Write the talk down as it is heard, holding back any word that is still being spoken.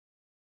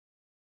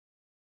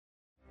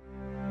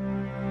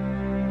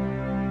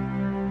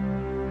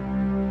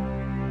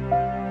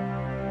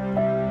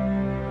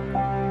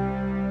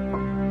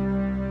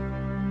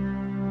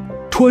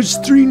'Twas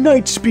 3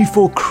 nights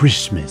before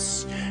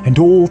Christmas, and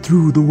all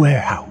through the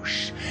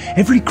warehouse,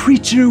 every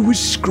creature was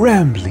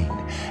scrambling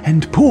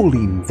and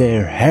pulling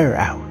their hair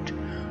out,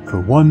 for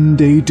 1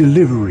 day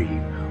delivery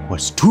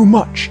was too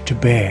much to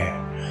bear.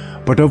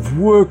 But of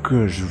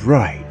workers'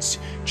 rights,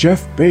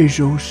 Jeff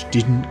Bezos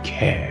didn't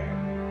care.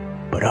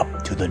 But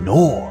up to the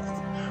north,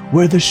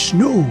 where the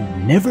snow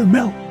never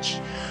melts,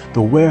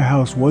 the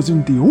warehouse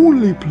wasn't the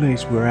only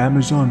place where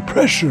Amazon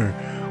pressure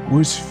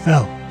was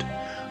felt.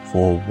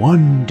 For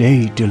 1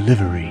 day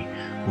delivery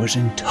was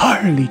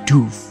entirely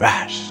too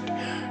fast,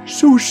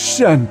 so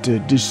Santa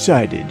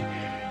decided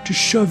to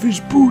shove his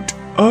boot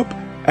up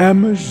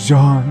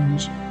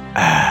Amazon's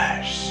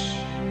ass.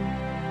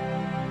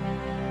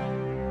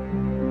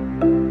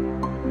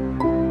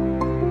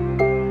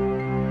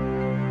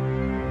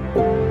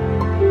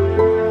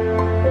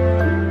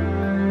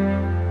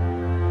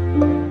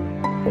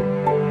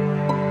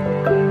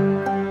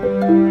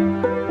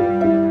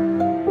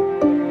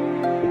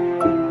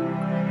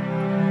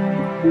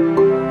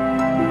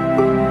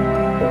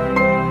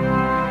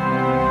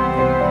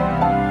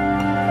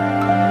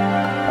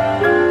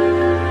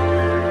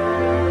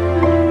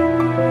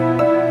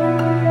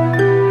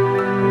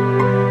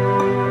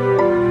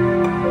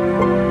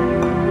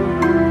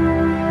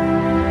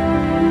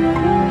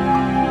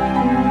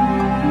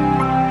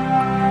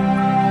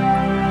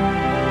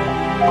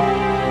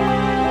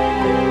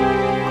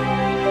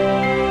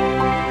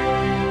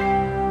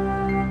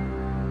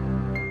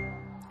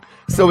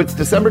 So it's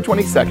December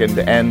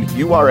 22nd, and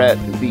you are at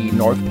the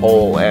North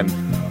Pole, and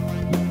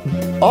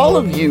all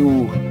of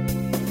you,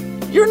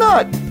 you're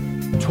not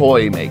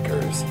toy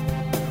makers.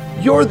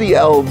 You're the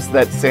elves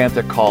that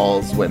Santa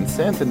calls when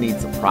Santa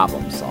needs a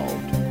problem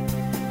solved.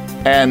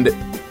 And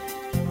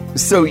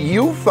so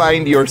you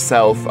find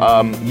yourself,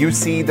 you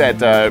see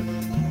that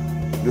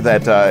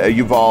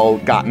you've all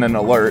gotten an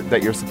alert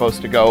that you're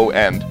supposed to go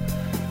and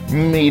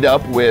meet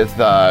up with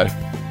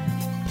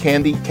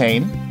Candy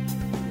Cane.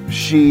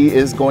 She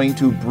is going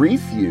to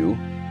brief you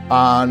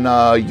on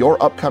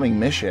your upcoming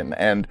mission,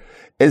 and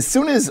as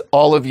soon as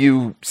all of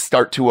you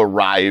start to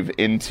arrive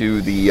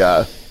into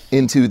the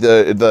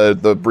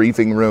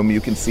briefing room,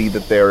 you can see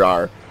that there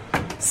are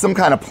some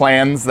kind of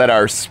plans that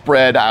are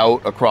spread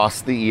out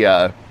across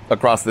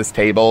this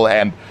table,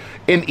 and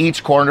in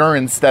each corner,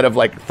 instead of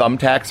like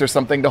thumbtacks or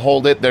something to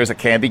hold it, there's a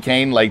candy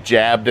cane like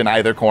jabbed in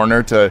either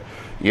corner to,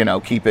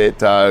 keep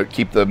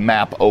the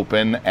map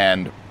open.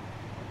 And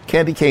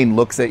Candy Cane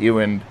looks at you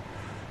and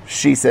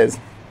she says,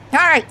 all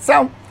right,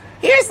 so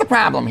here's the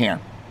problem here,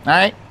 all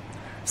right?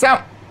 So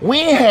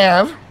we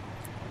have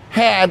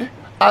had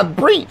a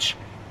breach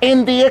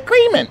in the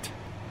agreement.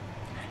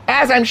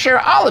 As I'm sure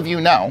all of you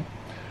know,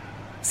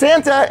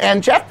 Santa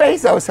and Jeff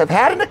Bezos have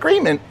had an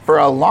agreement for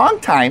a long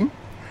time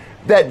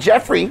that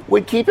Jeffrey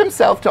would keep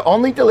himself to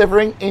only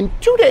delivering in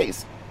 2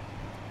 days.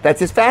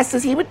 That's as fast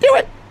as he would do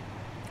it.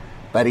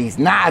 But he's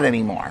not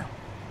anymore.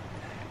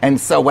 And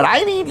so what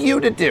I need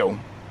you to do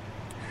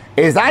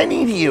is I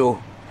need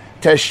you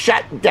to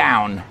shut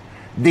down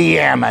the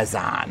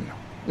Amazon.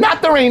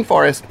 Not the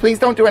rainforest. Please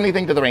don't do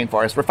anything to the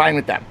rainforest. We're fine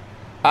with them.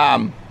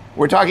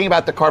 We're talking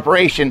about the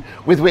corporation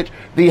with which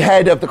the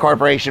head of the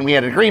corporation we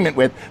had an agreement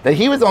with that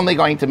he was only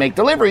going to make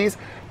deliveries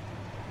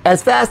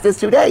as fast as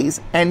 2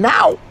 days. And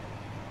now,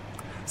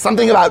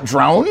 something about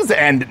drones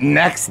and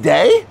next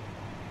day?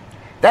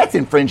 That's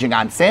infringing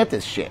on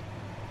Santa's shit,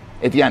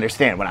 if you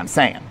understand what I'm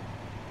saying.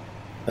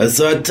 That's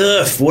our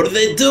turf. What are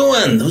they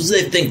doing? Who do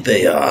they think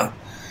they are?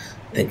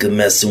 Think of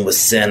messing with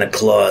Santa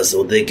Claus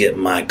or they get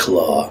my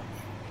claw.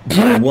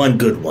 One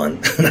good one.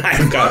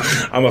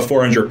 I'm a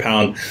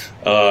 400-pound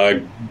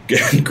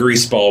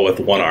grease ball with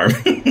one arm.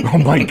 Oh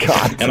my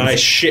god! And I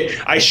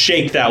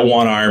shake that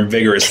one arm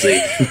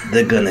vigorously.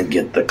 They're gonna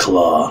get the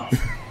claw.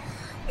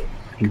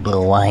 The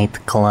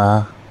white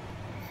claw.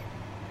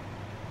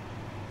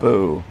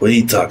 Boo! What are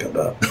you talking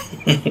about?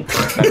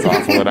 That's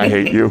awful, and I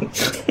hate you.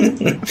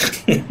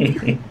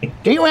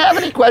 Do you have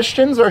any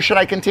questions, or should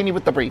I continue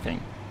with the briefing?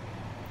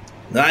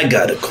 I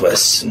got a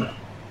question.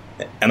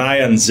 And I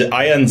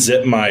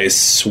unzip my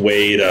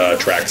suede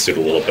tracksuit a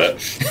little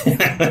bit,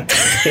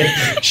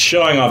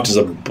 showing off just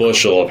a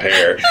bushel of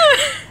hair.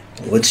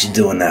 What you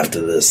doing after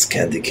this,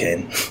 Candy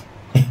Cane?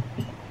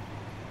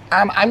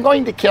 I'm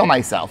going to kill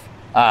myself.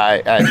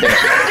 No,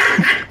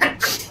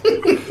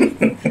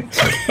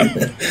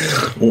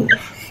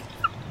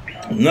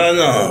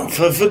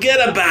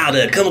 forget about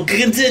it. Come,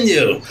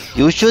 continue.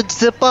 You should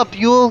zip up.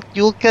 You'll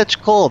catch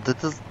cold.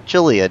 It is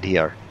chilly in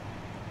here.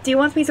 Do you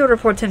want me to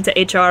report him to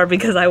HR?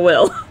 Because I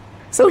will.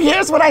 So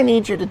here's what I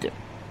need you to do,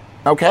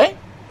 okay?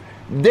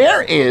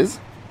 There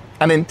is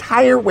an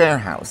entire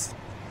warehouse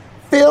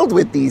filled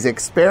with these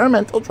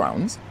experimental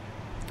drones,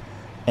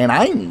 and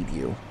I need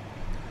you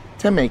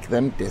to make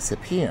them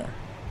disappear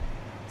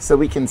so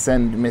we can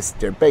send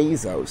Mr.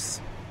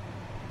 Bezos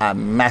a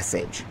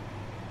message.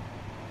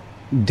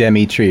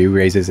 Demetri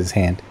raises his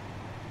hand.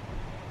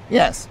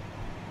 Yes.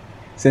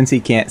 Since he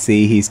can't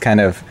see, he's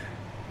kind of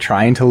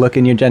trying to look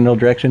in your general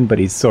direction, but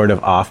he's sort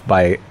of off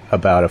by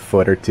about a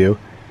foot or two.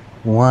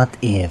 What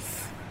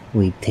if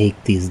We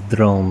take these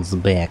drones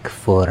back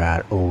for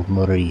our own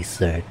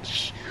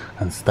research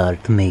and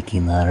start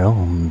making our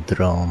own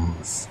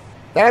drones.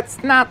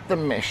 That's not the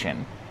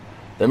mission.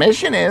 The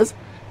mission is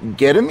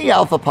get in the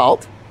Alpha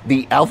Pult.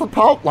 The Alpha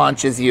Pult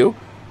launches you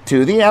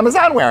to the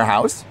Amazon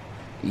warehouse.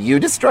 You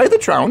destroy the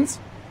drones.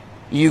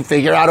 You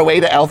figure out a way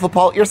to Alpha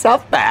Pult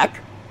yourself back.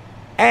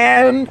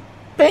 And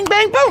bing,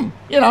 bang, boom.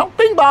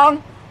 Bing,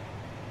 bong.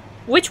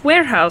 Which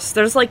warehouse?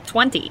 There's like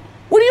 20.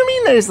 What do you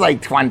mean there's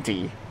like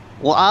 20?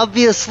 Well,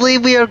 obviously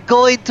we are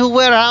going to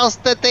warehouse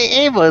that they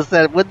aim us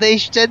at when they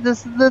send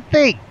us the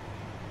thing.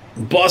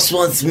 Boss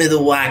wants me to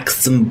whack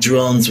some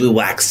drones. We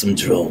whack some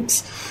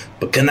drones.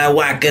 But can I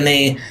whack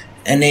any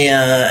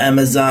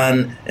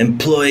Amazon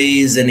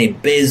employees, any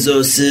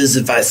Bezoses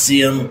if I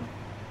see them?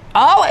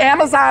 All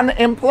Amazon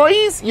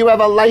employees, you have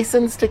a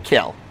license to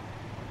kill.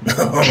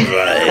 All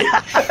right.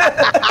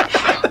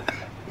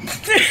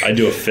 I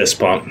do a fist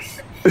pump,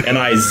 and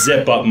I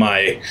zip up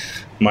my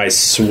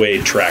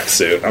suede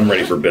tracksuit. I'm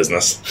ready for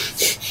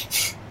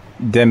business.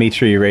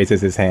 Dimitri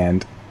raises his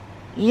hand.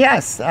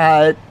 Yes,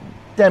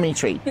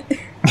 Dimitri.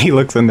 He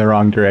looks in the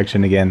wrong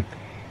direction again.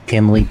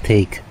 Can we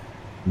take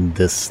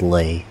the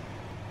sleigh?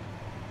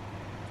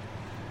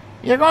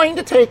 You're going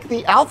to take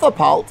the Alpha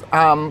Pult,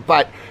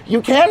 but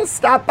you can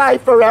stop by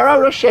Ferrero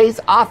Rocher's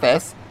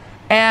office,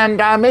 and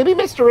maybe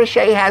Mr.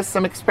 Rocher has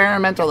some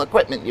experimental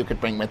equipment you could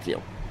bring with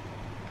you.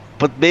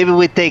 But maybe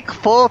we take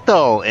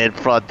photo in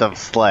front of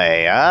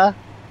sleigh, huh?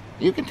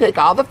 You can take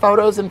all the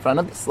photos in front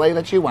of the sleigh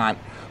that you want,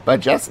 but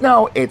just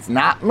know it's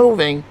not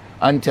moving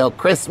until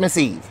Christmas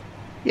Eve.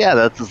 Yeah,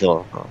 that's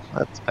fair.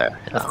 Yeah.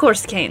 Of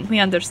course, Kane. We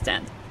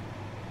understand.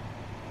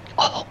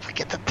 Oh, we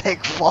get to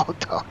take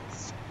photos.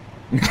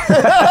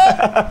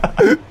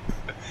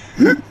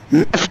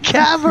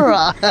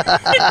 Camera.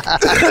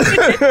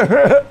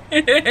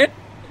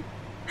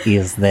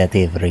 Is that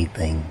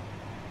everything?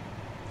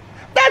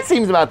 That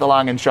seems about the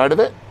long and short of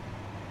it.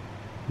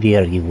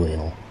 Very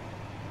well.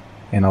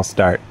 And I'll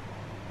start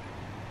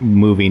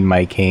moving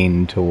my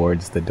cane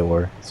towards the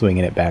door,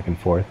 swinging it back and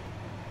forth.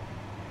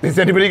 Is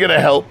anybody going to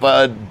help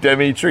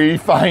Dimitri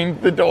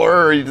find the door,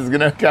 or are you just going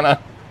to kind of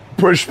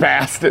push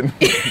past and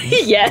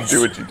Yes.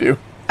 do what you do?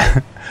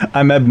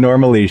 I'm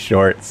abnormally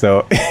short,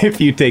 so if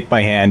you take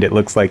my hand, it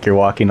looks like you're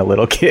walking a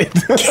little kid.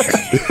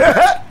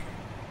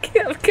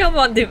 Come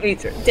on,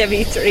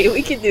 Dimitri,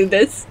 we can do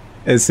this.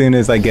 As soon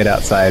as I get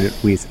outside,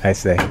 I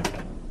say,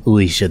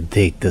 We should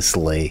take the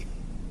sleigh.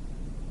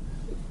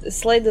 The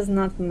sleigh does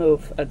not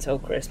move until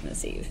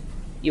Christmas Eve.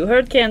 You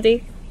heard,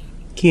 Candy?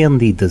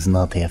 Candy does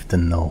not have to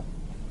know.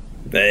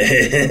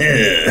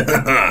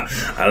 I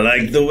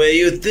like the way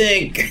you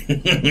think.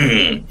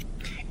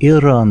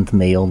 Errand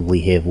may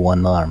only have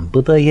one arm,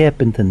 but I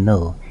happen to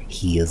know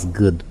he is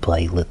good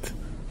pilot.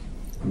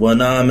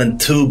 One arm and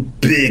two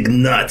big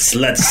nuts.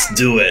 Let's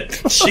do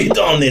it. She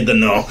don't need to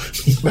know.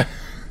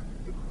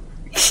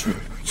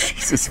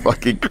 Jesus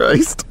fucking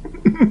Christ.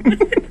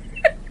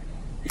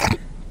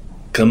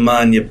 Come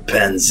on, you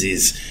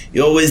pansies.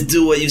 You always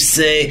do what you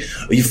say.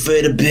 Are you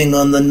afraid of being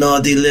on the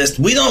naughty list?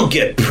 We don't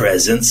get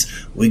presents.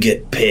 We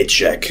get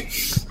paycheck.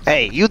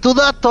 Hey, you do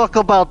not talk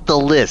about the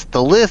list.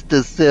 The list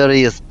is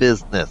serious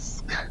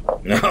business.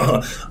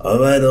 No, all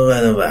right.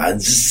 I'm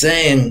just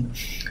saying,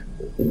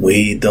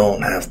 we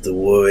don't have to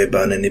worry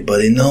about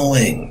anybody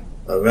knowing.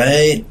 All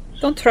right?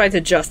 Don't try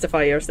to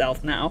justify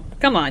yourself now.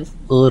 Come on.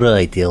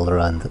 Alright,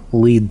 Elrond,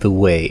 lead the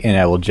way. and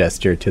I will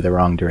gesture to the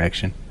wrong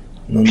direction.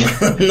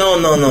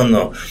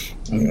 No.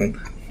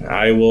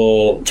 I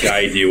will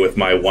guide you with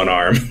my one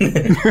arm.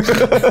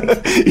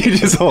 You're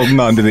just holding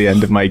on to the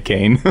end of my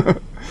cane.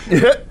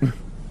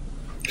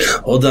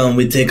 Hold on,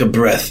 we take a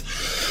breath.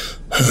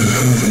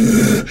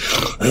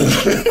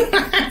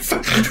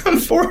 I'm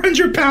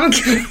 400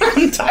 pounds.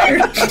 I'm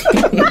tired.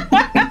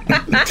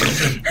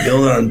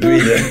 Hold on,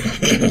 breathe.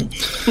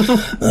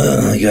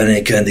 Got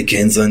any candy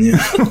canes on you?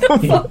 What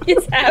the fuck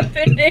is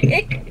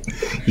happening?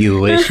 You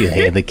wish you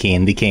had a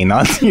candy cane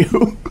on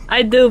you.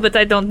 I do, but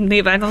I don't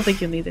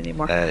think you need any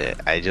more.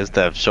 I just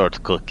have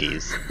short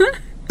cookies.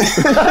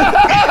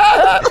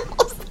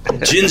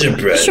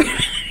 Gingerbread.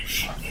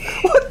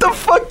 What the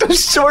fuck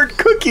does short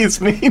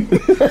cookies mean?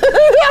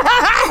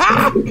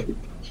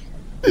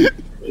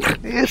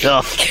 You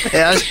know,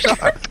 they are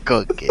short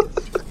cookies.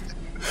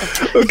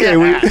 Okay,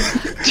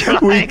 Try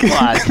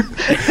one.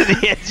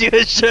 Here's you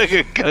a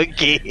sugar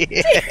cookie.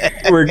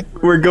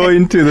 we're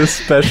going to the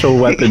special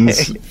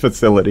weapons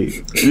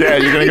facility. Yeah,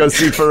 you're going to go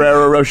see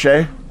Ferrero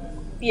Rocher?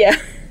 Yeah.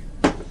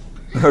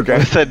 Okay.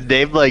 With a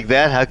name like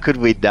that, how could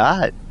we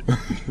not?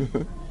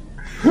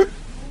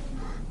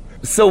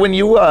 So when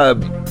you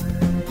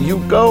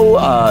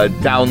go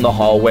down the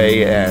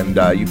hallway and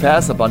you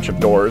pass a bunch of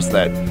doors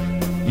that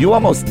you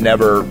almost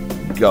never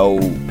go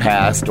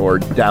past or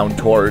down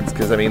towards,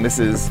 because I mean this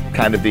is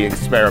kind of the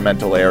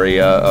experimental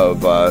area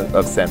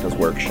of Santa's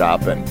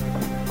workshop, and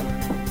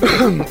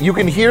you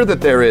can hear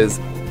that there is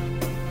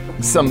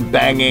some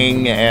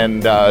banging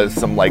and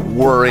some like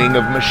whirring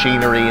of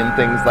machinery and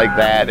things like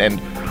that, and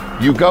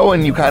You go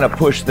and you kind of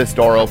push this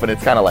door open.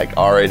 It's kind of like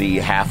already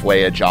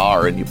halfway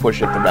ajar, and you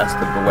push it the rest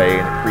of the way,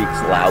 and it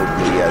creaks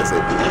loudly as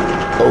it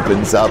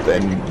opens up,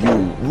 and you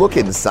look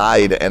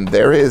inside, and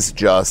there is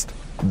just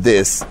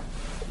this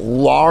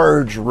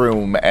large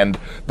room, and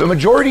the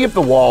majority of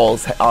the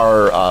walls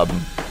are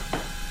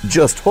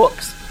just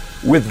hooks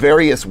with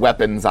various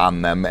weapons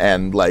on them,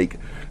 and like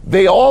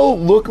they all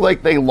look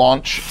like they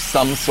launch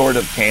some sort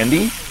of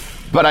candy.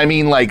 But I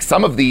mean, like,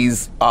 some of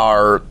these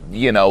are,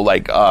 you know,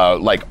 like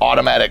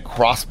automatic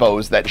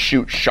crossbows that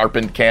shoot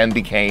sharpened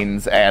candy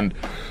canes, and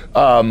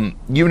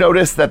you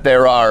notice that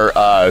there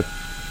are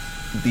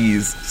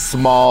these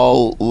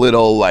small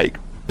little, like,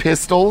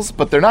 pistols,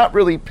 but they're not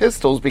really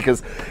pistols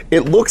because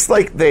it looks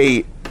like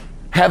they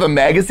have a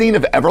magazine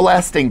of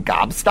everlasting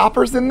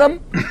gobstoppers in them.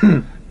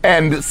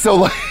 And so,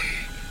 like,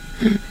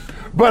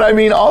 but I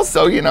mean,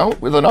 also, you know,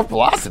 with enough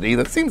velocity,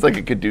 that seems like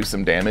it could do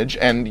some damage,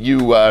 and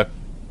you,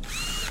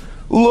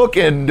 look,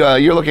 and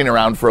you're looking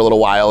around for a little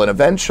while, and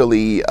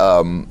eventually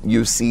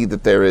you see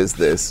that there is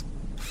this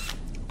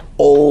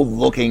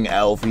old-looking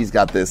elf. He's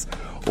got this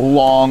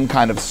long,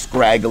 kind of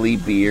scraggly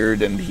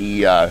beard, and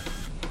he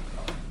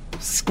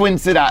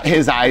squints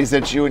his eyes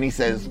at you, and he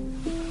says,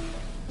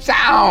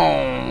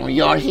 "So,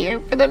 you're here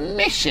for the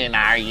mission,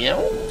 are you?"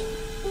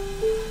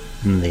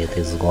 That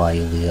is why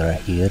we are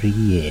here,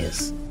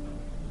 yes.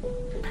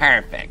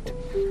 Perfect.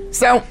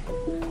 So,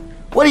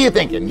 what are you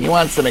thinking? You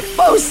want some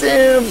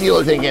explosives?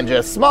 You thinking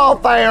just small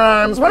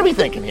firearms? What are we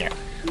thinking here?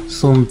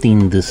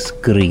 Something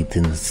discreet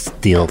and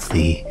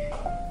stealthy.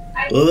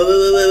 Wait.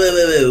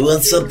 We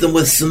want something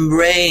with some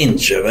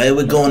range, alright?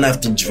 We're going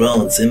after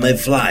drones. They might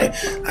fly.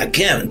 I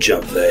can't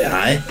jump very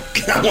high.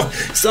 I want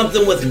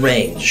something with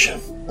range.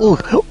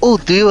 Oh,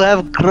 do you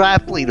have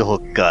grappling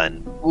hook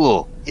gun?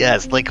 Oh,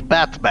 yes, like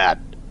Batman.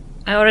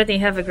 I already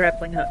have a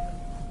grappling hook.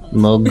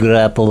 No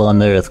grapple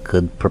on Earth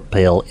could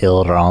propel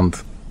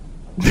Elrond.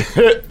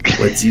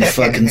 What do you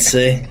fucking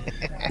say?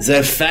 Is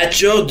that a fat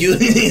joke? You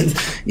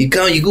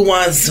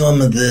want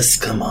some of this?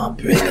 Come on,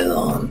 bring it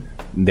on.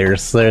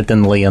 There's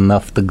certainly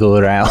enough to go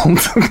around.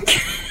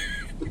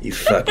 You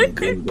fucking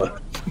goomba.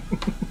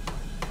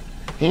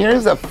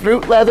 Here's a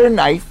fruit leather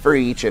knife for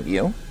each of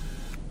you.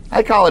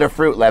 I call it a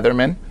fruit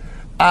leatherman.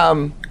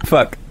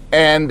 Fuck.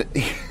 And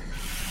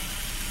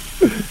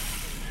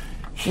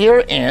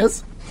here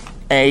is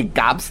a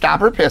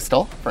gobstopper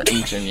pistol for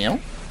each of you.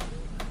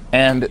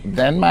 And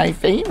then my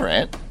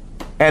favorite,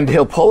 and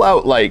he'll pull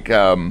out like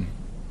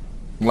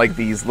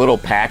these little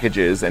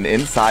packages, and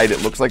inside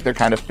it looks like they're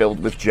kind of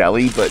filled with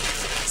jelly, but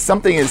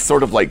something is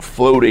sort of like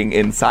floating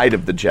inside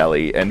of the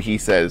jelly, and he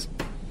says,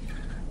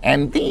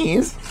 "And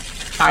these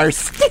are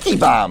sticky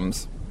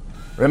bombs.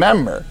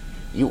 Remember,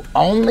 you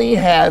only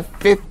have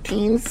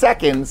 15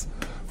 seconds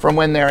from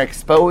when they're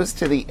exposed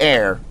to the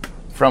air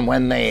from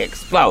when they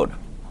explode."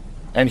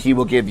 And he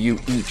will give you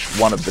each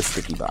one of the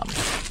sticky bombs.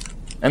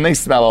 And they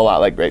smell a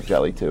lot like grape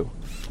jelly, too.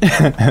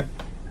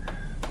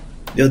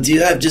 Yo, do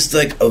you have just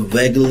like a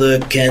regular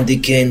candy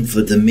cane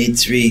for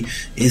Dimitri?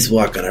 He's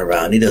walking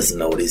around. He doesn't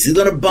know what he's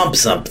gonna bump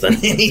something.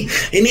 He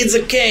needs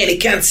a cane. He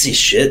can't see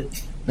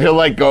shit. He'll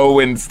like go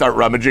and start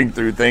rummaging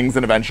through things,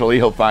 and eventually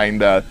he'll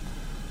find a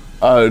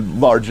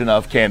large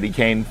enough candy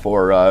cane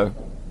for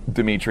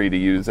Dimitri to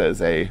use as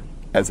a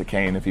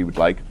cane if he would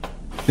like.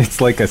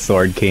 It's like a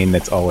sword cane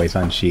that's always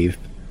unsheathed.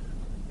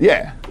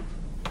 Yeah.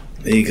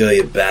 There you go,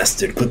 you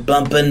bastard. Quit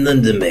bumping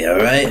into me,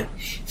 alright?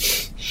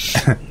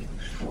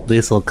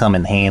 This'll come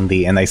in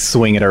handy. And I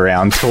swing it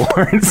around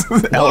towards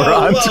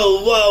Elrond.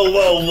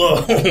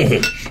 Whoa.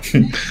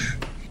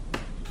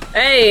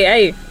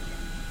 Hey.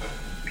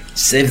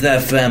 Save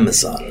that for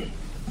Amazon.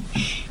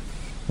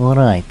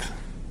 Alright,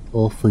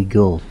 off we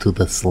go to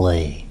the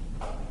sleigh.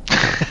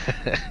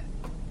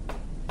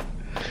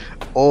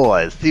 Oh,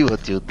 I see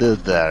what you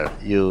did there.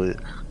 You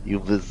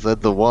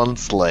said the one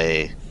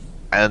sleigh,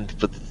 and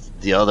but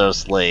the other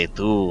sleigh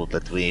too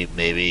that we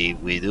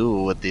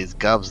do with these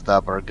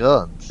gobstopper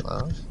guns,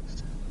 huh?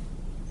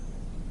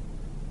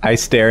 I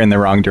stare in the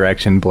wrong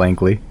direction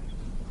blankly.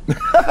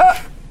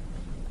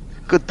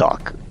 Good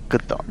talk.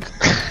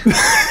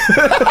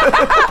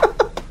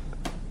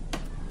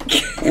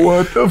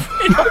 What the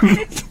fuck?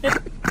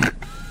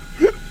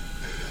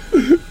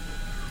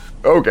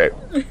 Okay,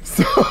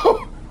 so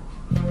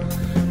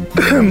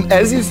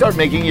as you start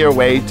making your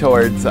way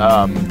towards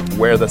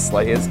where the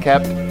sleigh is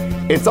kept,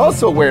 it's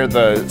also where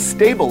the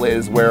stable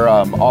is, where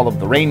all of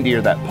the reindeer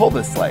that pull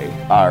the sleigh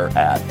are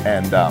at,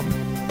 and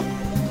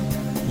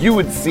you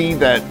would see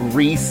that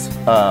Reese's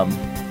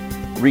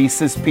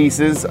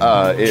Pieces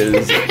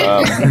is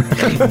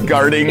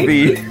guarding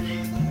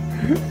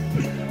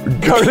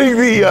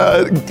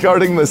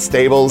the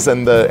stables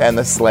and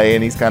the sleigh,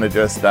 and he's kind of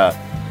just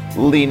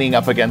leaning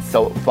up against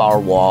a far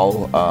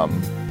wall,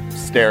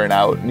 staring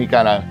out, and he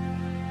kind of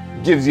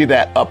gives you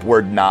that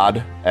upward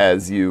nod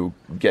as you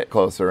get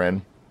closer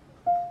in.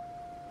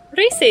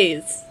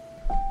 Reese's!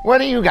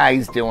 What are you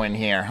guys doing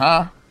here,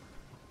 huh?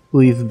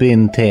 We've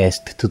been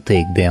tasked to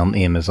take down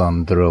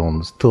Amazon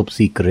drones. Top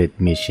secret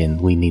mission.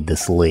 We need the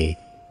sleigh.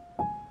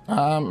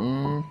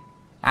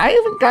 I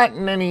haven't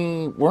gotten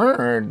any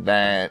word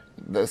that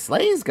the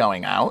sleigh's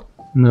going out.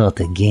 Not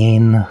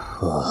again.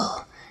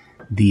 Ugh.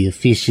 The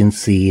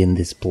efficiency in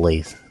this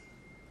place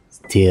is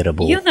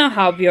terrible. You know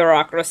how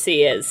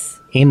bureaucracy is.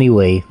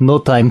 Anyway, no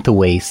time to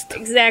waste.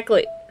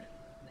 Exactly.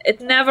 It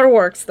never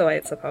works the way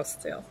it's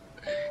supposed to.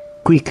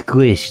 Quick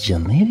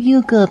question. Have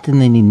you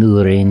gotten any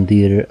new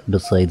reindeer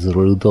besides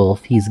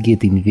Rudolph? He's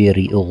getting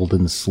very old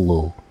and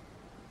slow.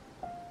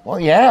 Well,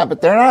 yeah,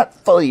 but they're not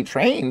fully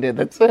trained.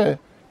 That's a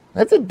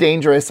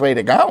dangerous way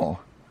to go.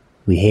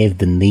 We have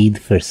the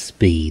need for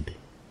speed.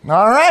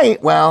 All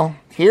right, well,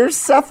 here's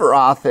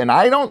Sephiroth, and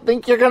I don't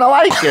think you're gonna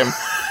like him.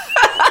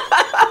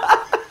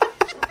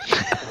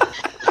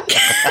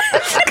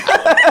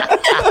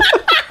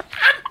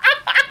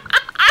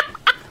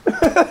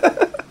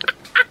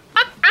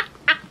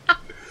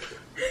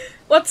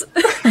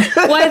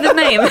 Why the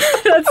name?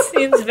 That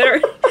seems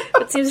very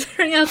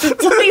out of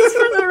place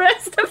for the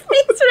rest of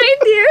these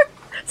reindeer.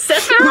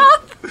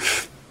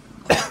 Sephiroth?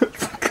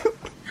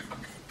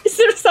 Is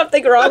there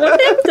something wrong with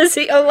him? Does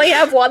he only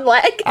have one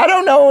leg? I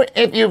don't know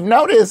if you've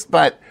noticed,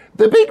 but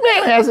the big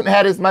man hasn't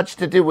had as much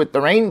to do with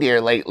the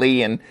reindeer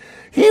lately, and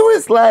he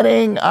was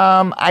letting,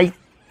 I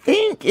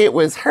think it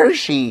was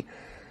Hershey,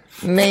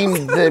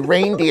 named the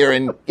reindeer,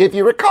 and if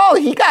you recall,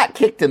 he got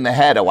kicked in the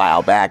head a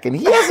while back, and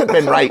he hasn't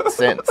been right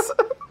since.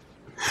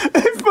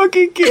 I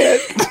fucking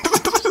can't.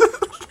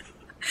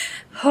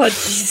 Oh,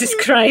 Jesus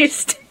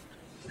Christ.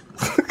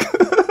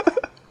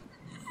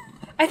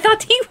 I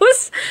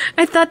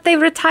thought they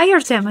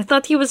retired him. I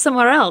thought he was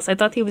somewhere else. I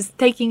thought he was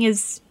taking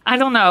I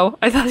don't know.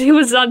 I thought he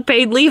was on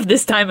paid leave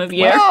this time of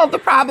year. Well, the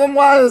problem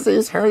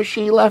is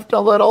Hershey left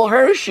a little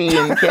Hershey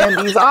in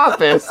Candy's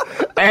office,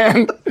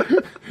 and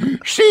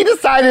she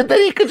decided that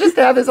he could just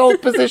have his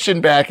old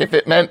position back if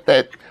it meant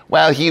that,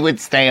 well, he would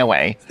stay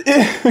away.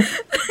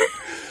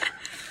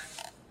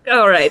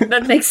 All right,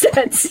 that makes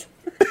sense.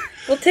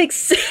 We'll take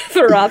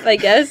Sephiroth, I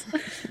guess.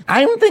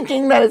 I'm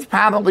thinking that it's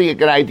probably a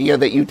good idea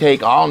that you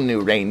take all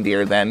new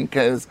reindeer then,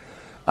 because,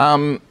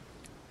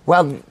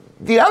 well,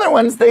 the other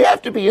ones, they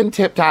have to be in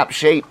tip-top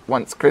shape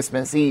once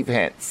Christmas Eve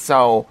hits.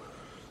 So,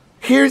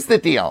 here's the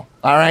deal,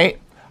 all right?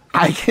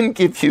 I can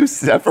give you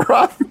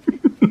Sephiroth,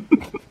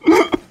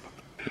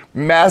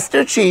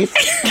 Master Chief,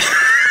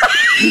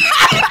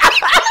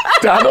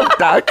 Donald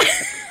Duck,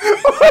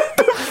 what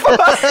the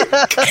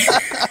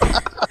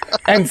fuck?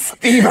 And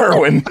Steve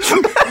Irwin.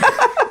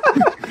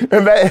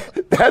 And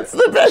that's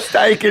the best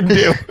I can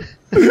do.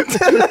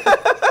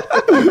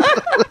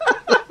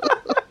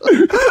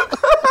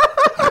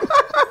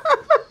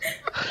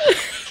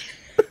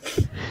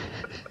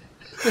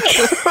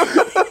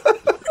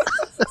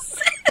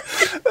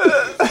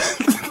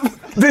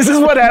 This is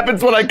what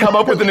happens when I come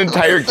up with an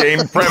entire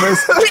game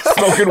premise,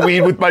 smoking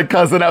weed with my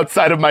cousin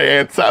outside of my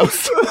aunt's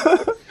house.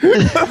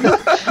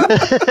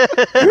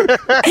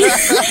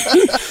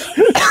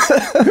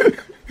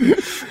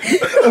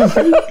 Oh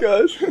my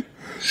gosh.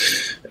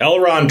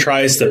 Elrond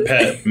tries to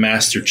pet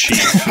Master Chief,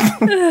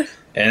 and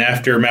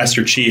after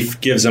Master Chief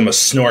gives him a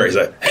snort, he's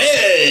like,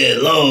 Hey,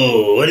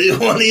 hello, what are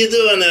you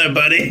doing there,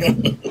 buddy?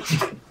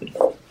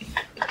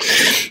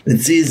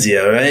 It's easy,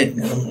 all right?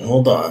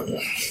 Hold on.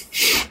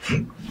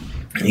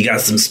 You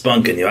got some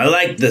spunk in you. I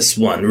like this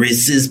one.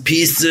 Reese's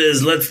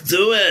Pieces, let's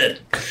do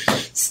it.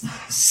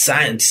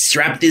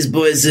 Strap these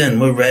boys in,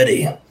 we're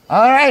ready.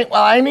 All right,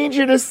 well, I need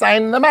you to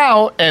sign them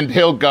out. And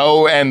he'll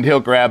go and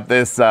he'll grab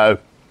this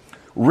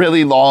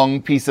really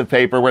long piece of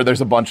paper where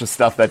there's a bunch of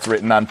stuff that's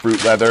written on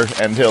fruit leather,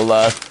 and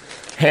he'll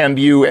hand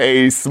you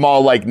a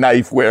small,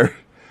 knife where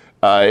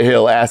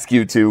he'll ask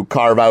you to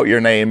carve out your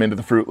name into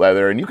the fruit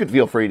leather, and you can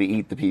feel free to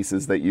eat the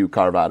pieces that you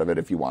carve out of it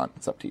if you want.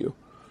 It's up to you.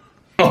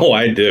 oh,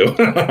 I do.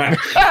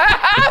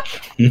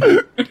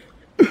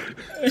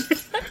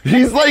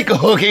 He's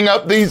hooking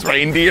up these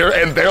reindeer,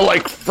 and they're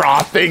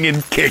frothing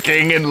and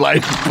kicking and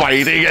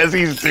biting as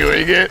he's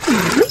doing it.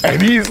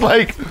 And he's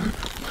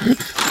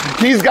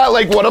got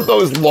one of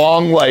those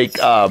long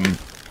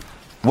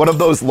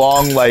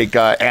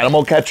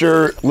animal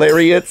catcher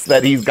lariats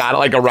that he's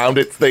got around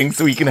its thing,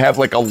 so he can have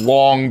a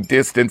long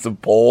distance of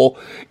pole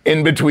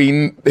in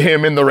between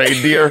him and the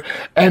reindeer.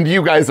 And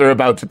you guys are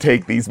about to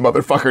take these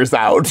motherfuckers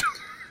out.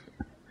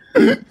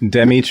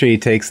 Dimitri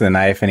takes the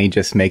knife and he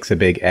just makes a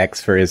big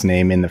X for his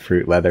name in the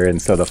fruit leather, and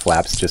so the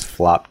flaps just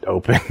flopped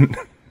open.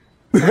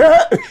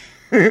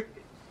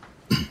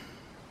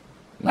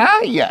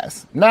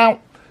 Yes. Now,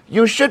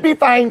 you should be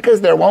fine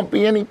because there won't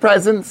be any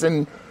presents,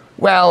 and,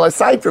 well,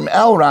 aside from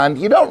Elrond,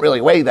 you don't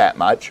really weigh that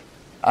much.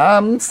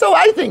 So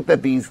I think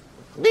that these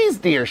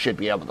deer should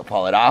be able to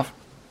pull it off.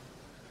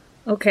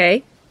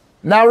 Okay.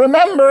 Now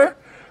remember,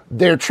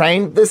 they're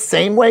trained the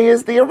same way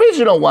as the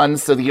original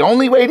ones, so the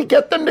only way to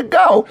get them to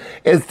go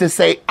is to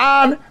say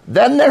on,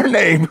 then their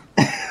name,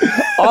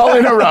 all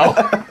in a row.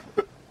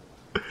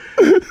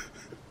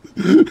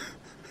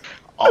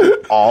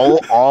 All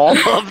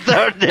of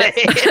their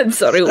names. I'm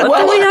sorry, what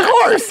Well, do we of have?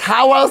 course.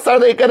 How else are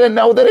they going to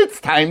know that it's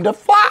time to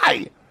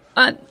fly?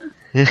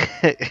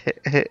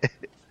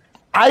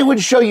 I would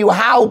show you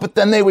how, but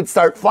then they would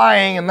start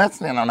flying, and that's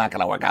not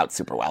going to work out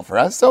super well for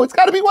us. So it's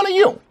got to be one of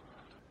you.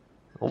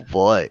 Oh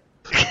boy.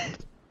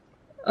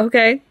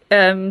 Okay.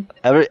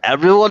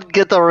 Everyone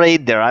get a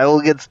reindeer. I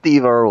will get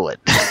Steve Irwin.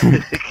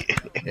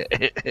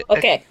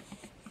 Okay.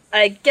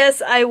 I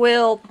guess I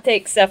will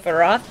take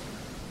Sephiroth.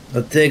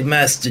 I'll take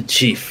Master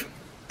Chief.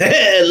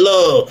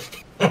 Hello!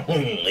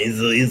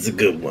 he's a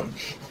good one.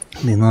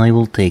 Then I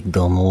will take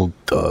Donald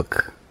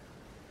Duck.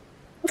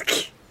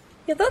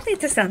 You don't need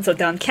to sound so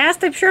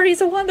downcast. I'm sure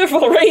he's a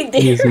wonderful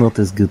reindeer. He is not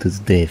as good as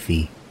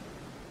Daffy.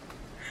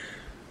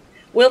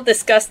 We'll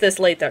discuss this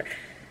later.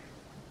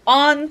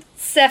 On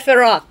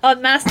Sephiroth,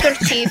 on Master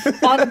Chief,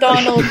 on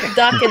Donald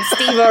Duck and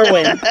Steve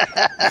Irwin.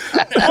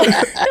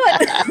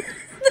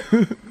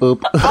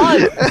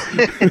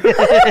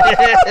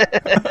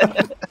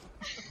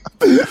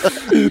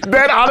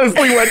 That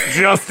honestly went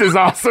just as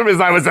awesome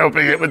as I was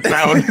hoping it would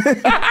sound.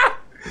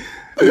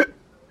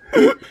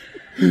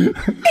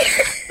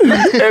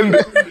 And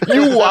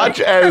you watch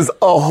as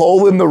a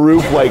hole in the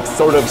roof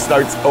sort of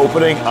starts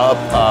opening up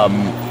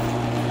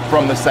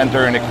from the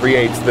center, and it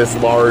creates this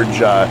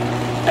large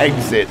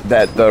exit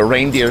that the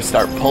reindeer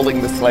start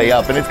pulling the sleigh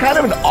up. And it's kind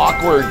of an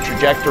awkward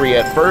trajectory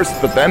at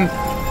first, but then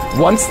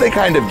once they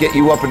kind of get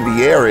you up in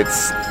the air,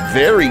 it's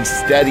very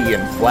steady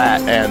and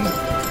flat, and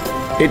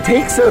it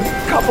takes a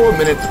couple of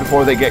minutes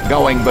before they get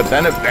going, but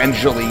then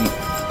eventually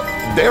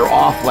they're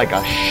off like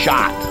a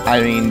shot.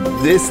 I mean,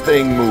 this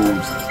thing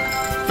moves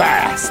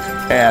fast,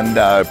 and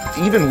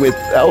even with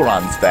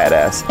Elrond's fat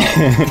ass.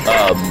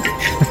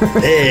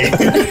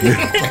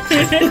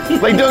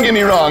 Don't get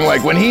me wrong,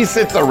 when he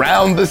sits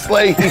around the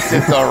sleigh, he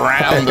sits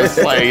around the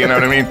sleigh, you know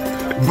what I mean?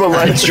 But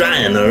I'm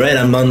trying, all right?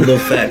 I'm on low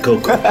fat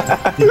cocoa.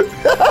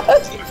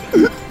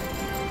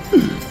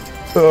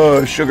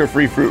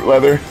 Sugar-free fruit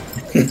leather.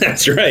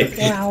 That's right.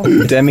 Wow.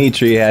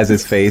 Dimitri has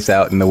his face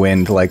out in the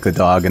wind like the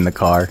dog in the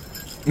car.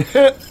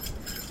 I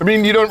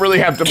mean, you don't really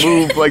have to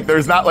move.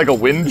 There's not a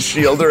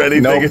windshield or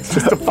anything. Nope. It's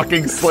just a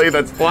fucking sleigh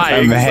that's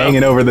flying. I'm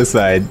hanging over the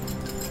side.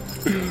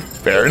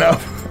 Fair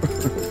enough.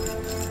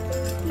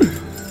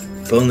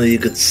 If only you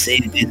could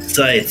see these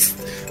sights,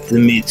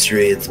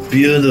 Dimitri. It's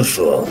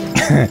beautiful.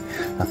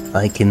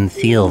 I can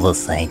feel the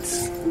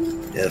sights.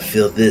 Yeah,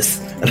 feel this.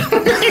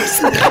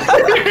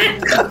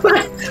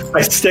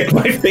 I stick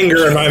my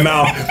finger in my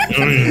mouth.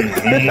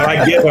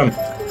 I give him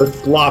the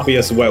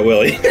sloppiest wet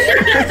willy.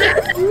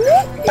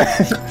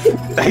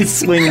 I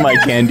swing my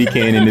candy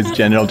cane in his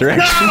general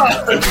direction.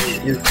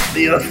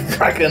 You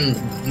fucking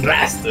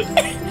bastard.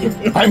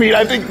 I mean,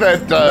 I think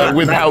that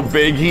with how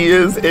big he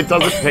is, it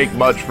doesn't take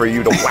much for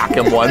you to whack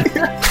him one.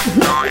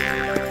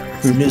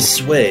 New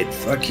suede.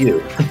 Fuck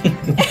you.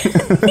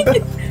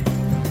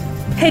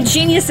 Hey,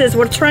 geniuses,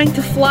 we're trying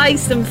to fly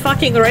some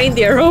fucking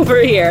reindeer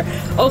over here,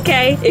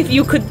 okay? If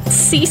you could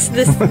cease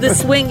the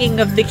swinging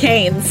of the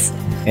canes.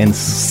 And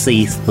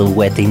cease the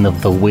wetting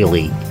of the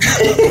willy. All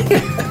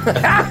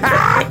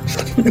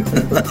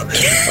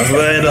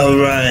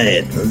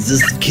right. I was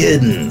just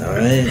kidding, all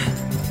right?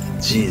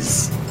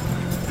 Jeez.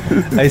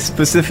 I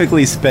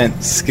specifically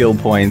spent skill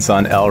points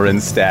on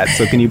Elrond's stats,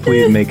 so can you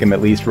please make him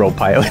at least roll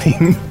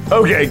piloting?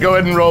 Okay, go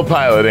ahead and roll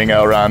piloting,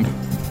 Elrond.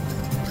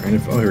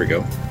 Oh, here we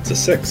go. It's a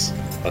 6.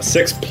 A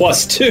 6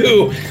 plus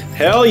 2.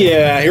 Hell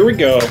yeah, here we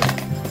go.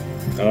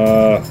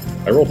 I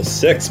rolled a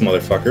 6,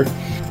 motherfucker.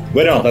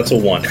 Wait, no, that's a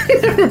 1.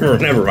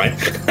 Never mind.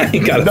 I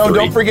got a 3.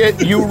 Don't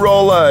forget, you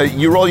roll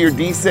your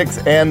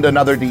d6 and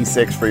another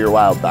d6 for your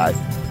wild die.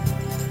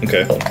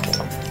 Okay. You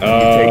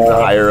take the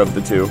higher of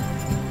the two.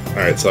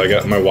 Alright, so I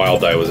got my wild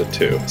die was a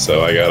 2,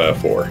 so I got a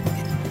 4.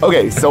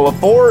 Okay, so a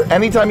 4,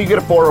 anytime you get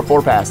a 4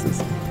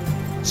 passes.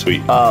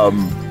 Sweet.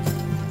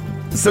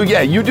 So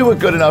yeah, you do a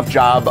good enough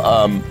job.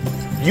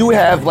 You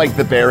have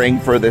the bearing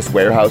for this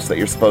warehouse that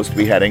you're supposed to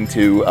be heading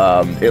to.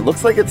 It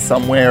looks like it's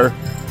somewhere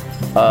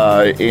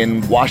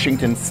in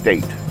Washington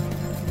State.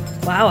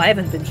 Wow, I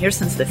haven't been here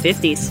since the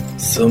 50s.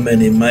 So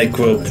many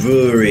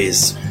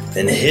microbreweries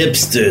and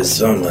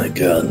hipsters. Oh my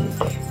god.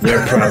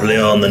 They're probably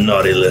all on the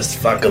naughty list.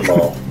 Fuck them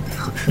all.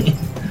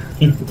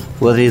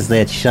 What is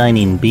that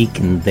shining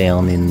beacon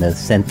down in the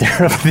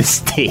center of the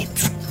state?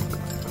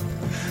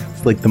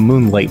 It's like the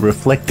moonlight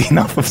reflecting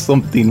off of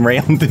something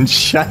round and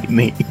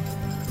shiny.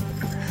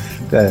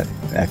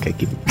 Okay,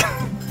 keep it.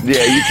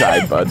 Yeah, you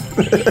tried, bud.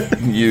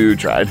 You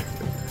tried.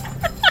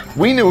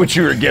 We knew what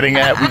you were getting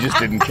at, we just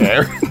didn't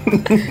care.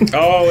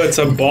 Oh, it's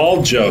a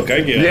ball joke,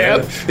 I get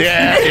it.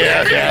 Yeah.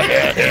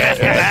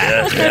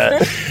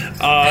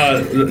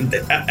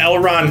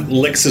 Elrond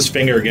licks his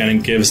finger again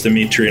and gives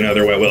Dimitri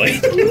another wet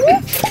willy.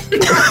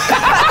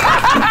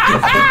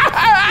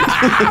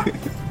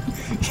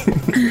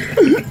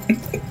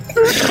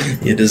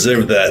 You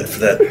deserve that for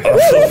that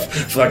awful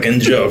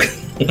fucking joke.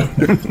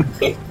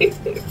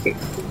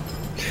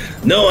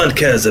 No one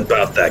cares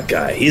about that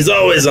guy. He's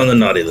always on the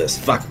naughty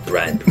list. Fuck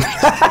Brian.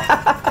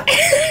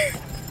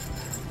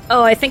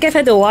 Oh, I think I've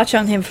had to watch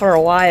on him for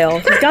a while.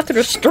 He's got the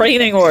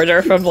restraining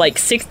order from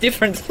 6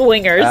 different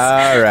swingers.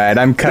 Alright,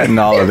 I'm cutting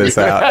all of this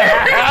out.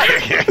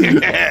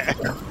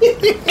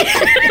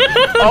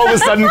 all of a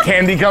sudden,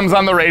 Candy comes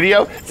on the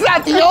radio. It's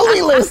not the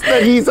only list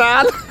that he's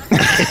on.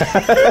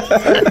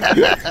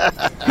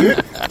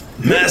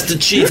 Master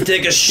Chief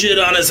take a shit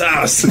on his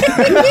house.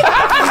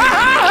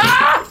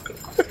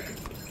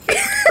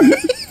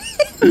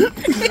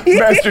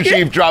 Master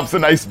Chief drops a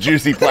nice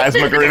juicy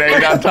plasma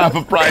grenade on top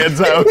of Brian's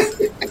house.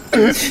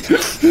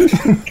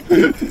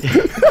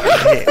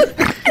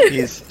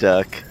 He's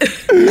stuck.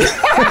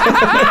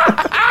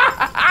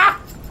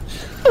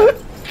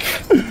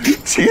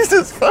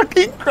 Jesus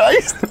fucking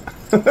Christ.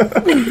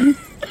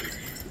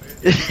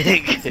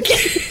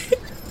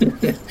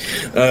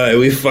 Alright,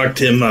 we fucked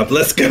him up.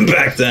 Let's get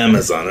back to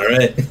Amazon,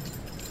 alright?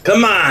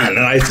 Come on! And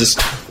I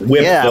just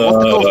whip Yeah,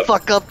 let's go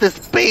fuck up this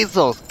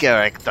Bezos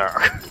character.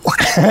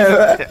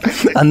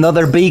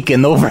 Another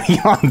beacon over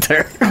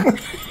yonder.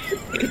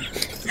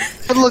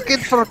 I'm looking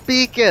for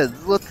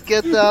beacons. Let's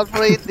get that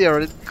reindeer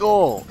and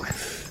go.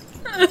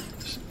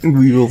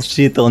 We will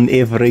shit on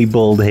every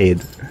bald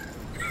head.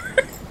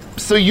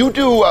 So you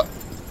do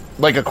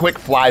like a quick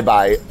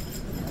flyby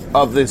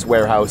of this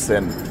warehouse,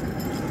 and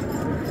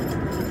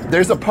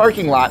there's a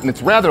parking lot, and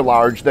it's rather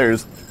large.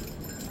 There's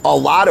a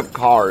lot of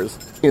cars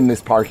in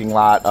this parking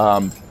lot,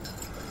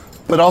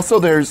 but also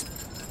there's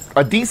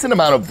a decent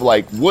amount of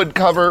like wood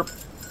cover,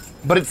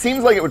 but it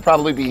seems like it would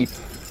probably be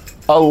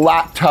a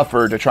lot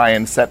tougher to try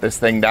and set this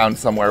thing down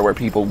somewhere where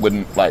people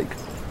wouldn't like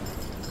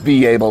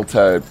be able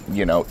to,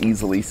 you know,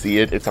 easily see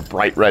it. It's a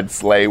bright red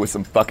sleigh with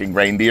some fucking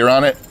reindeer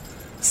on it,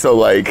 so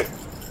like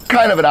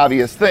kind of an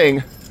obvious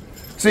thing.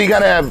 So you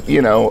gotta have,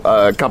 you know,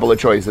 a couple of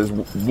choices.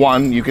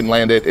 One, you can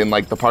land it in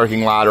like the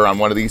parking lot or on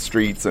one of these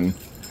streets and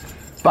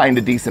find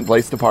a decent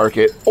place to park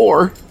it,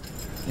 or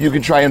you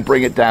can try and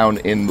bring it down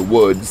in the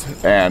woods,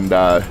 and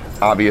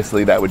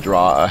obviously that would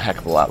draw a heck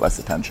of a lot less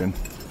attention.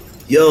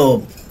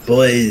 Yo,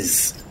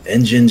 boys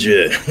and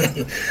Ginger.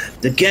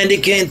 Did Candy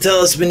Cane tell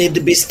us we need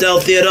to be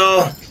stealthy at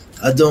all?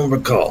 I don't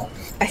recall.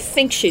 I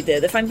think she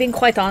did. If I'm being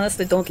quite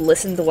honest, I don't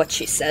listen to what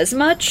she says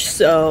much,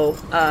 so,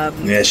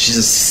 Yeah, she's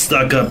a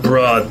stuck-up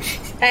broad.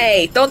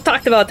 Hey, don't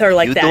talk about her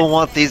like You that. don't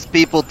want these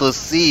people to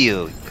see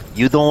you.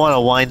 You don't want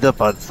to wind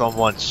up on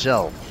someone's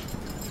shelf.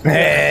 Rest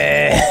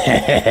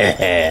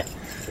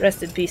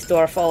in peace to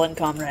our fallen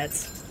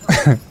comrades.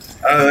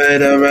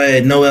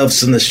 Alright. No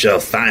elves on the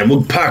shelf. Fine,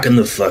 we'll park in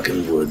the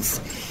fucking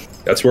woods.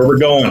 That's where we're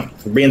going.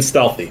 We're being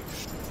stealthy.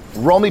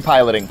 Roll me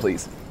piloting,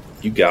 please.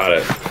 You got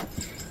it.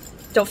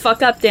 Don't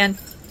fuck up, Dan.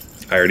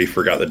 I already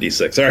forgot the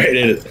D6. Alright,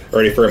 I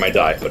already forgot my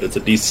die, but it's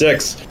a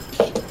D6.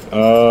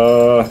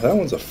 That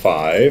one's a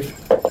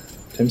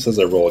 5. Tim says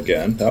I roll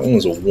again. That one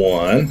was a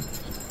 1.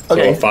 So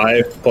Okay.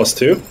 5 plus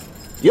 2.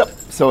 Yep,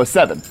 so a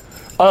 7.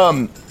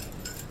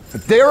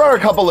 There are a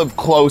couple of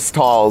close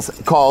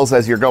calls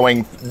as you're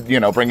going, you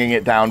know, bringing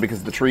it down,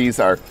 because the trees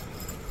are,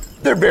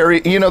 they're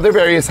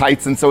various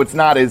heights, and so it's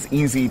not as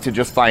easy to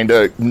just find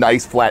a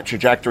nice flat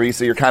trajectory,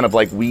 so you're kind of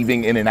like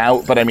weaving in and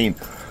out. But I mean,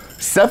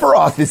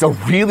 Sephiroth is a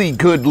really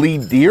good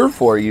lead deer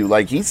for you.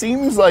 Like, he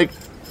seems like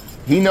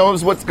he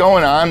knows what's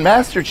going on.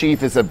 Master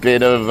Chief is a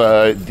bit of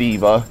a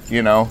diva,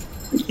 you know,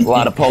 a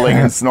lot of pulling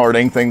and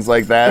snorting, things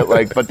like that.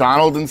 Like, but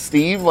Donald and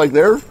Steve, like,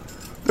 they're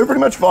pretty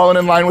much falling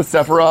in line with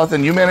Sephiroth,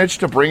 and you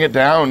managed to bring it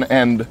down.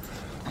 And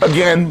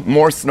again,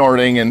 more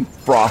snorting and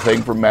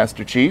frothing from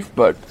Master Chief,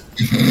 but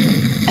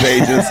they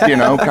just, you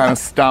know, kind of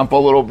stomp a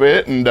little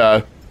bit,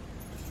 and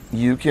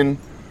you can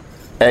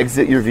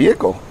exit your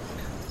vehicle.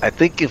 I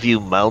think if you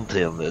mount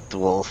him, it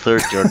will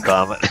hurt your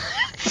comment.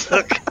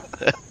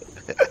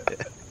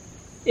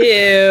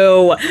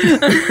 Ew.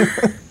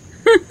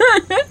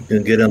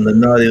 Gonna get on the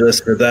naughty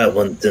list for that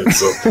one,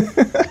 Tinsel.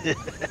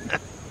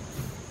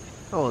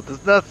 Oh,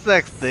 it's not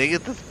sex thing,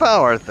 it's this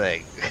power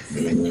thing.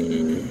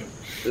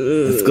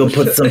 Let's go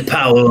put some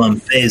power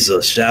on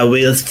Bezos, shall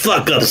we? Let's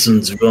fuck up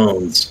some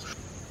drones.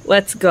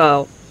 Let's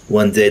go.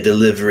 One day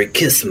delivery,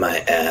 kiss my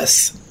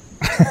ass.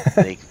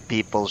 Make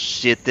people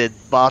shit in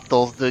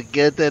bottles to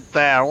get it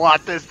there.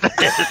 What is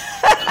this?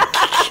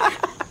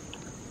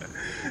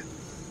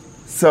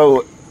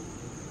 So,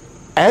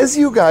 as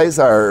you guys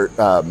are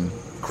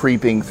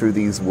creeping through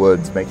these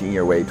woods, making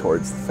your way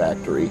towards the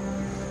factory,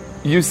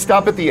 you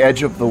stop at the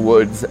edge of the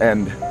woods,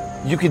 and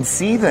you can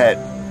see that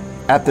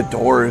at the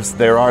doors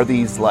there are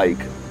these, like,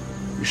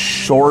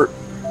 short,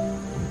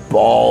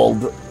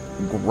 bald,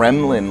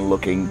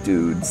 gremlin-looking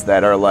dudes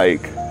that are,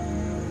 like,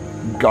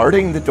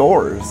 guarding the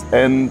doors.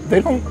 And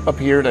they don't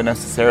appear to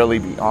necessarily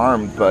be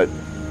armed, but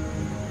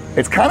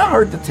it's kind of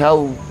hard to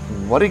tell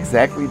what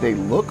exactly they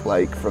look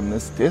like from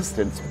this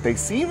distance. They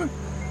seem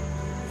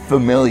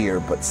familiar,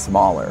 but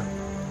smaller.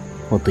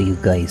 What do you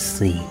guys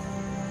see?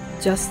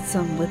 Just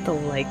some little,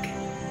 like,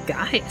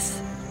 guys.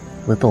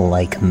 Little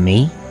like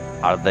me?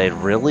 Are they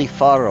really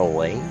far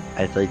away?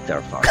 I think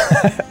they're far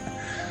away.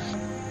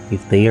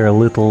 If they are a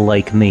little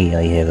like me,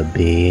 I have a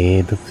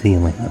bad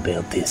feeling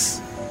about this.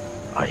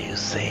 Are you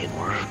saying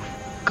we're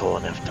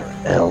going after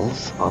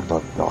elves on the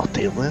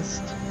naughty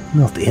list?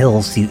 Not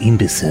elves, you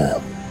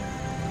imbecile.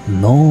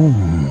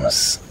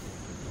 Gnomes.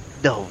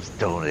 Those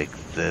don't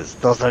exist.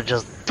 Those are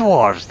just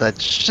dwarves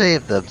that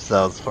shave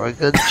themselves for a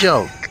good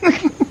joke.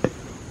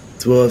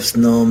 Dwarfs,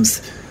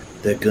 gnomes,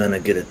 they're gonna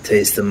get a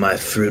taste of my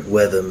fruit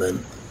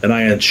weatherman. And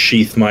I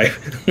unsheath my.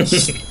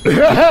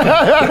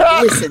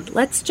 Listen,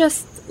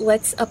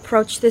 let's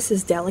approach this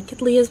as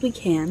delicately as we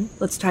can.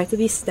 Let's try to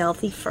be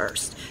stealthy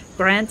first.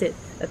 Granted,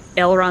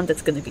 Elrond,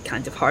 that's going to be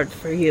kind of hard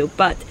for you,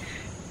 but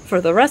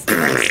for the rest of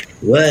us...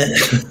 What?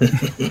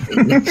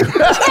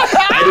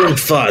 I didn't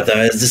fart.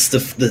 It's just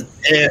the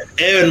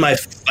air in my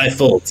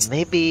folds.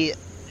 Maybe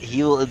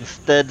he will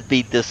instead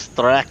be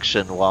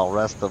distraction while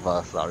rest of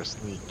us are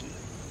sneaky.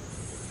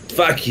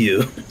 Fuck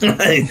you.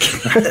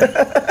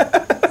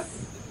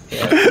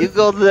 You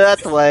go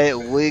that way,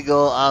 we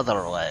go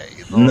other way.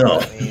 You know No,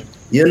 what I mean?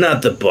 you're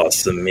not the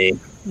boss of me.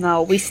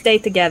 No, we stay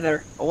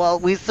together. Well,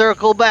 we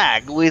circle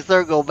back.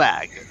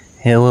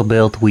 How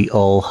about we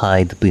all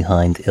hide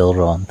behind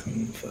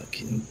Elrond?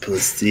 Fucking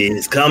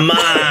pussies. Come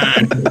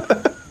on!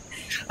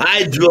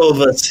 I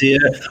drove us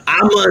here.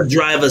 I'm gonna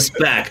drive us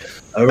back.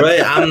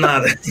 Alright? I'm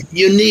not...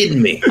 You need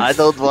me. I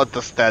don't want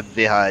to stand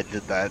behind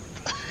that.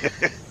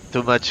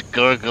 Too much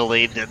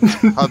gurgling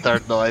and other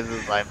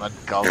noises. I'm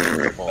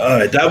uncomfortable.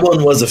 Alright, that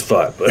one was a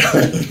fart, but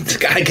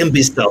I can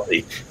be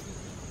stealthy.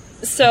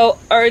 So,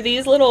 are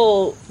these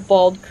little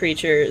bald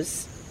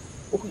creatures...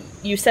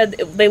 You said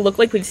they look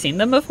like we've seen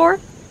them before?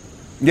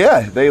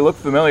 Yeah, they look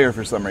familiar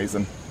for some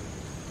reason.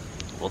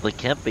 Well, they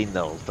can't be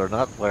gnolls. They're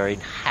not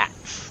wearing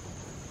hats.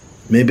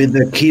 Maybe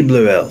they're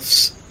Keebler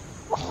elves.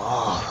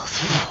 Oh, those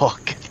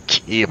fucking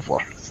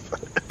keyboards.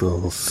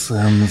 Those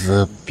sons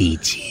of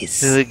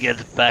bitches. To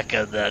get back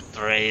on that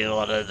train,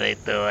 what are they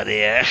doing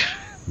here?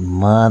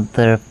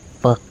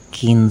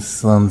 Motherfucking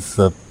sons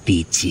of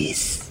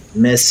bitches.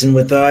 Messing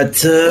with our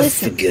turf.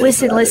 Forget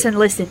about it.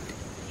 Listen.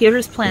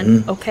 Here's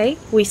plan, okay?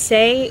 We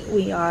say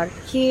we are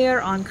here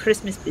on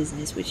Christmas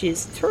business, which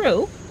is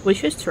true.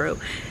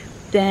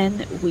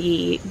 Then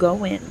we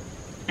go in,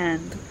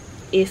 and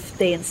if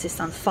they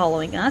insist on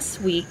following us,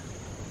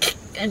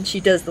 and she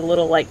does the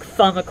little,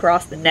 thumb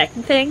across the neck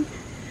thing.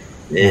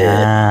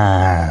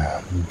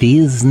 Yeah.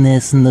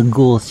 Business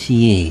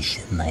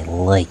negotiation. I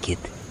like it.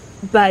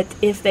 But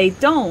if they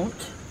don't,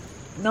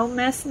 no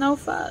mess, no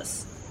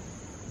fuss.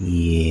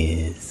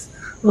 Yes.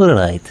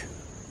 Alright.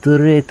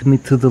 Direct me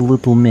to the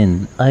little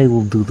men. I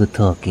will do the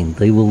talking.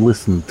 They will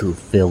listen to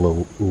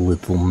fellow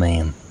little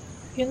man.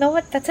 You know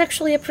what? That's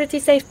actually a pretty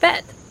safe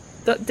bet.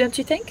 Don't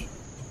you think?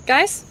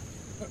 Guys?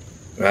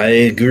 I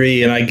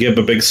agree, and I give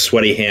a big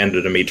sweaty hand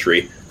to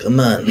Dimitri.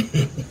 Come on.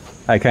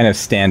 I kind of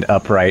stand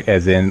upright,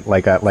 as in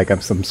like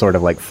I'm some sort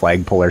of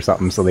flagpole or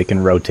something, so they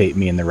can rotate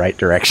me in the right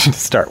direction to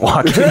start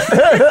walking.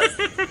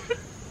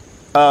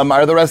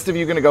 Are the rest of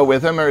you going to go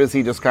with him, or is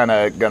he just kind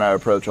of going to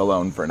approach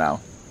alone for now?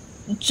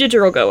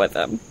 Ginger will go with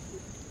them.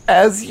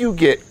 As you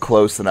get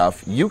close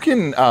enough, you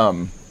can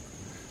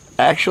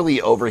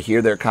actually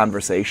overhear their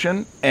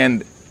conversation,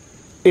 and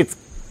it's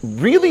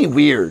really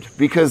weird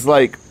because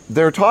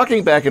they're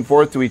talking back and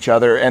forth to each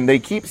other, and they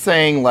keep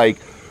saying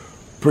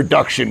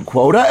production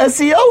quota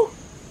SEO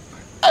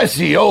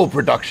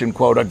production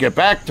quota, get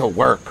back to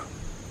work.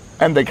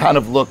 And they kind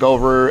of look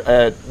over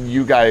at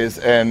you guys,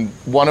 and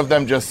one of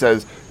them just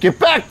says, get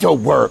back to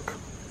work.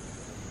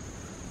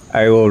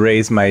 I will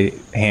raise my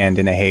hand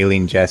in a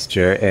hailing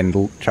gesture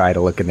and try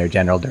to look in their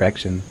general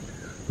direction.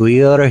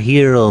 We are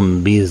here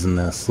on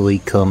business. We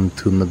come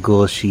to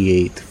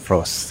negotiate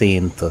for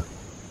Santa.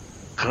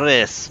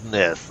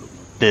 Christmas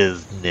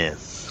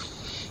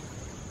business.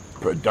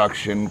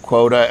 Production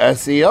quota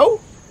SEO?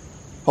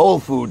 Whole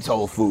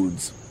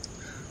Foods.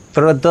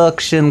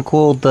 Production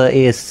quota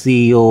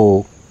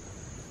SEO.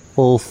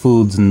 Whole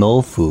Foods,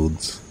 no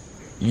foods.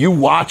 You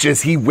watch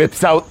as he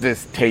whips out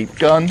this tape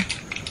gun,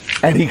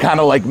 and he kind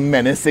of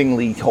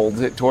menacingly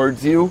holds it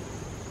towards you.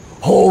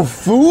 Whole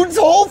Foods?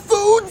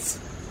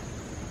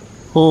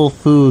 Whole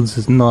Foods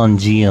is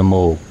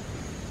non-GMO.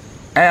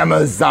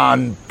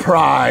 Amazon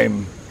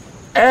Prime.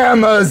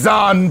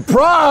 Amazon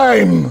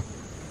Prime.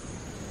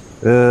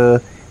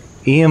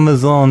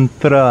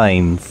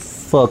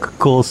 Fuck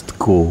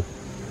Costco.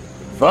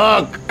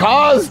 Fuck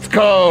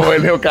Costco!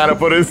 And he'll kind of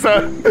put his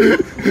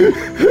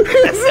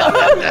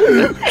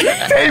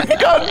tape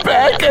gun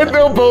back, and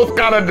they'll both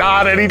kind of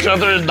nod at each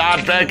other and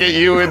nod back at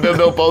you, and then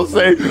they'll both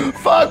say,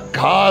 fuck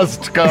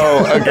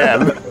Costco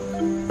again.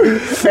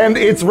 And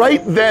it's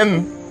right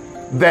then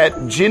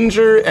that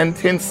Ginger and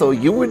Tinsel,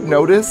 you would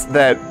notice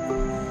that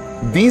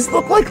these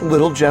look like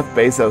little Jeff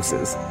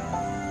Bezoses.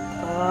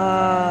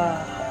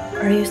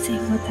 Are you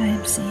seeing what I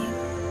am seeing?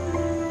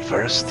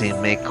 First he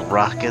make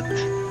Rocket,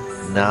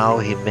 now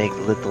he make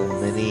little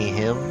mini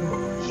him.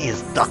 He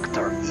is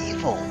Dr.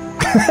 Evil.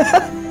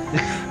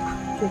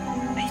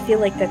 I feel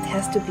like that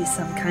has to be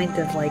some kind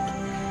of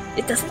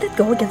doesn't it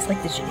go against the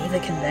Geneva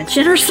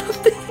Convention or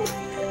something?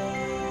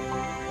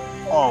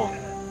 Oh,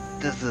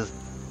 this is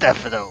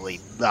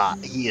definitely not,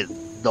 he is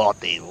not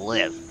a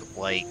list.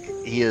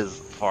 He is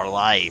for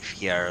life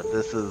here.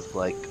 This is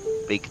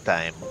big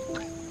time.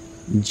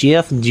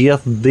 Jeff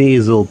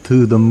Bezos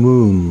to the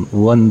moon,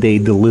 1 day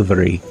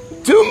delivery.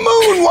 To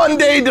moon 1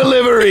 day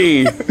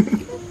delivery!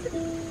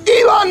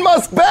 Elon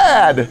Musk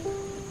bad!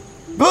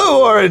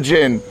 Blue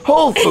Origin!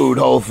 Whole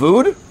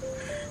food.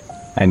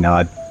 I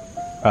nod.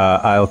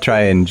 I'll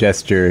try and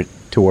gesture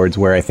towards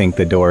where I think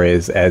the door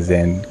is, as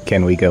in,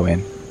 can we go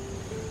in?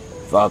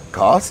 The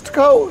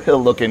Costco?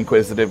 He'll look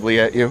inquisitively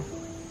at you.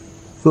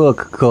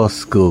 Fuck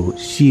Costco.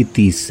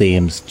 Shitty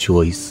Sam's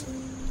choice.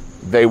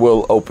 They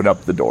will open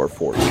up the door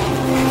for you.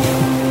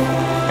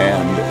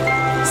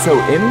 And so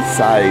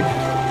inside,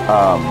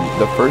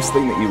 the first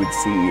thing that you would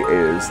see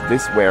is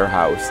this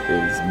warehouse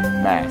is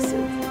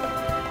massive.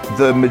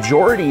 The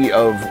majority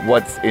of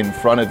what's in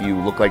front of you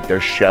look like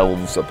they're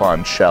shelves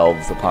upon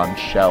shelves upon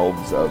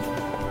shelves of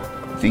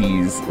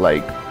these,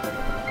 like,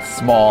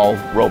 small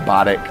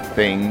robotic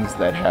things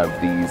that have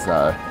these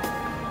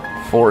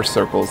 4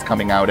 circles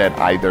coming out at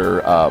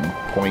either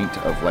point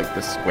of, like,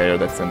 the square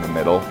that's in the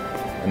middle.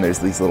 And there's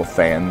these little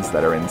fans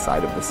that are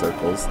inside of the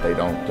circles. They're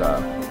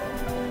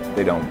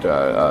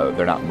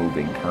not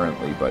moving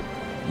currently, but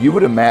you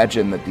would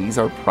imagine that these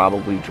are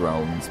probably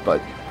drones,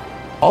 but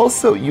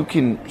also you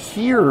can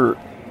hear,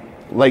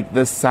 like,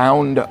 the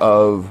sound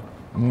of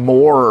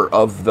more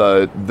of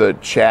the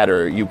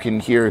chatter. You can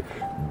hear,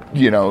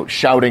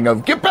 shouting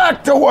of, get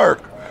back to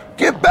work,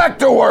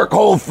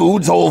 Whole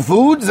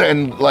Foods,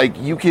 and, like,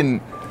 you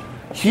can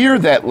hear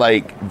that,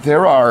 like,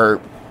 there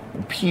are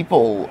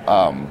people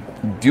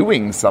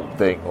doing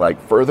something,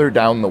 like, further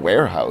down the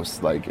warehouse,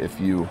 like, if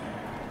you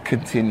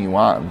continue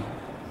on.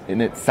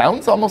 And it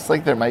sounds almost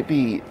like there might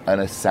be an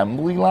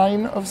assembly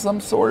line of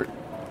some sort.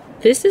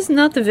 This is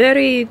not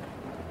very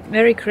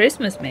Merry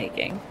Christmas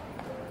making.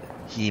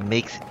 He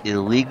makes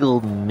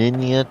illegal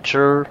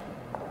miniature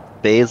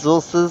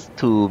Bezoses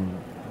to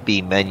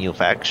be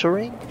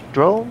manufacturing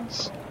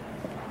drones?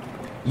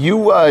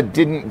 You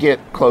didn't get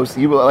close.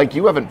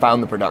 You haven't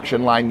found the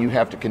production line. You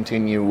have to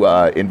continue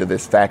into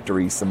this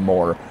factory some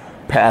more,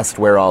 past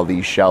where all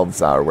these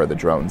shelves are, where the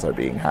drones are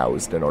being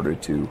housed, in order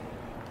to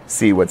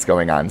see what's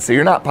going on. So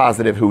you're not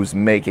positive who's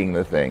making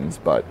the things,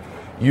 but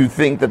you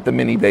think that the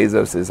mini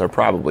Bezoses are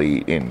probably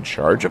in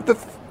charge of the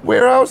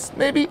warehouse,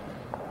 maybe?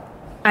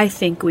 I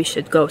think we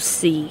should go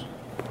see.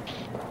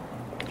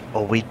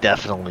 Oh, we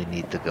definitely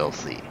need to go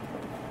see.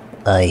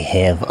 I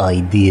have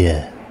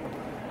idea.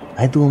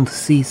 I don't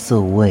see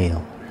so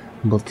well,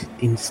 but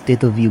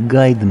instead of you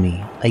guide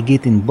me, I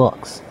get in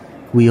box.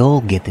 We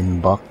all get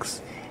in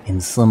box,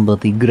 and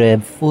somebody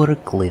grab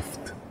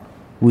forklift.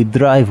 We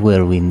drive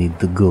where we need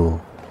to go.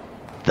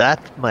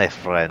 That, my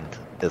friend,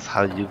 is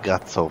how you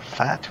got so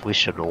fat. We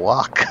should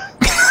walk.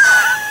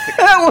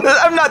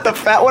 I'm not the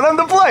fat one, I'm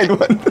the blind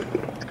one.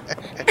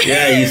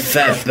 Yeah, you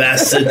fat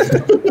bastard.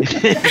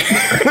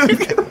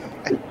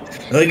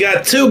 We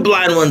got 2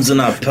 blind ones in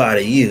our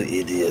party, you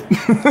idiot.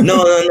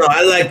 No,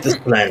 I like this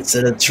plan.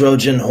 Instead of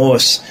Trojan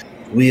horse,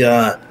 we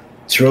are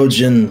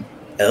Trojan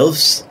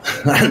elves?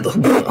 I don't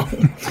know.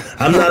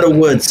 I'm not a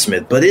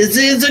wordsmith, but it's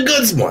a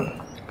good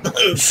one.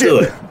 Let's do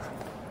it.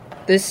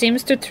 This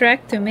seems to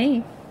track to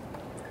me.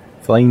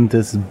 Find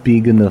us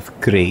big enough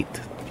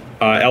crate.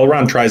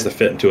 Elrond tries to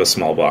fit into a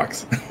small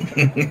box.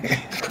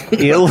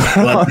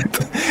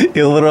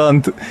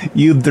 Elrond,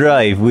 you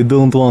drive. We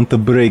don't want to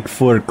break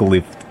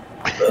forklift.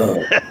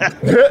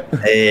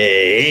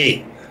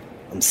 Hey,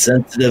 I'm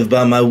sensitive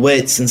about my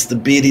weight since the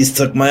beaties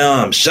took my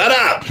arm. Shut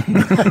up!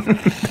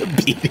 The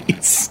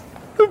beaties.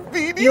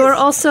 You're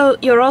also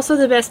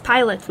the best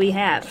pilot we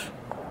have.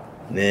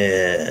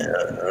 Yeah,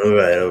 all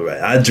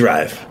right. I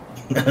drive.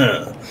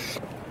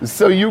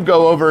 So you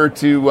go over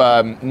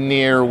to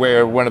near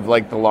where one of,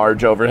 like, the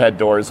large overhead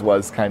doors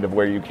was, kind of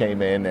where you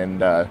came in,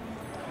 and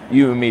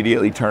you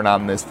immediately turn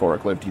on this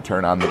forklift. You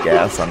turn on the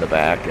gas on the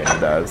back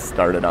and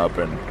start it up,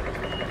 and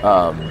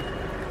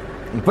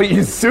but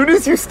as soon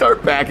as you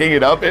start backing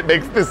it up, it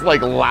makes this,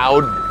 like,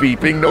 loud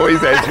beeping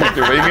noise as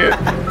you're doing it.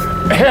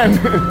 And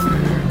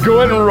go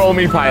ahead and roll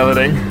me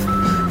piloting.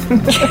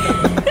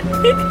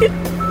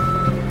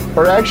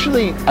 Or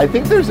actually, I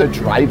think there's a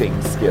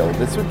driving skill.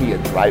 This would be a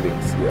driving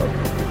skill.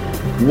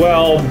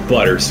 Well,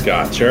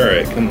 butterscotch. All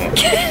right, come on.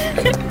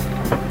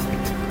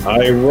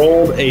 I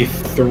rolled a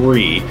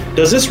 3.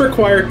 Does this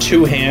require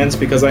 2 hands?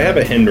 Because I have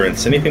a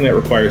hindrance. Anything that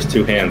requires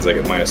 2 hands, I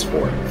get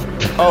 -4.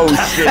 Oh,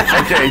 shit.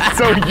 Okay,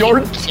 so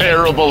you're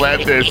terrible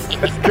at this.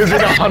 Because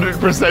it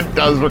 100%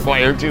 does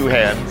require 2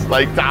 hands.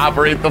 Like, to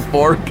operate the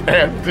fork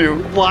and to...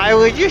 Why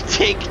would you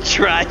take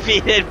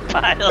driving and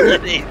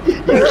piloting?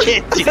 You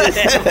can't do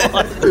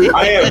that.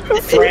 I am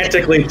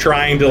frantically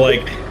trying to,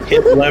 like,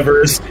 hit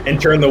levers and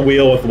turn the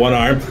wheel with one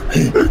arm.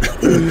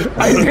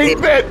 I think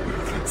that...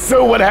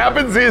 So what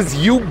happens is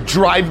you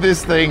drive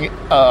this thing,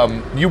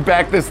 you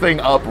back this thing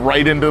up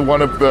right into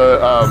one of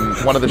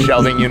the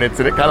shelving units,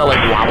 and it kind of, like,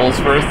 wobbles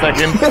for a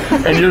second,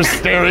 and you're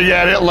staring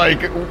at it,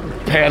 like,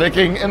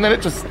 panicking, and then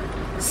it just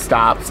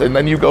stops, and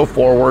then you go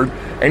forward,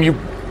 and you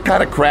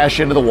kind of crash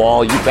into the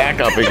wall, you back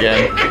up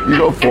again, you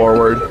go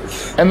forward,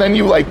 and then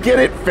you, like, get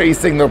it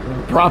facing the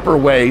proper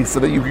way so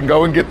that you can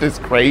go and get this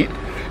crate,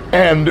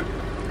 and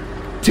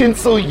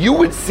Tinsel, you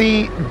would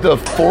see the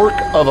fork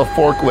of a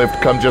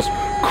forklift come just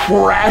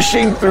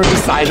crashing through the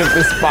side of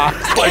this box,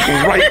 like,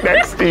 right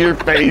next to your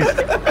face.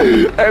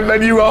 And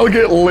then you all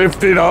get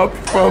lifted up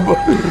from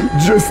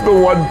just the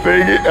one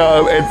thing,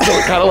 and so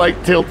it kind of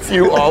like tilts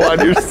you all on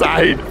your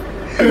side.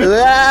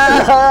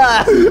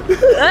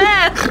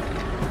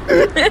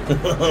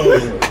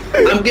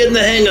 I'm getting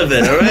the hang of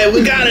it, alright?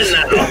 We got it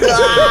now.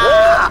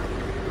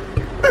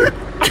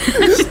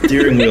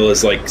 Steering wheel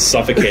is like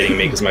suffocating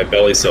me because my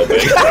belly's so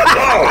big. I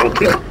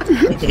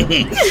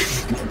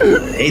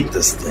hate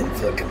this thing,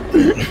 fucking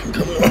thing.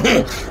 Come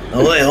on.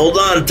 Oh wait, hold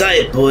on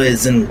tight,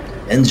 boys and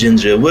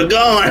Ginger. We're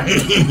going.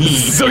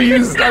 So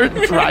you start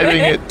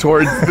driving it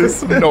towards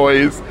this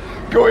noise.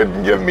 Go ahead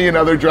and give me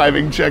another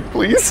driving check,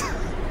 please.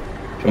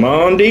 Come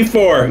on,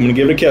 D4. I'm gonna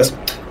give it a kiss.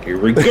 Here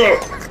we go.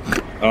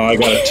 Oh, I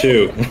got a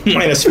 2.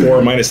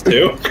 -4,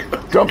 -2.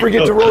 Don't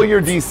forget to roll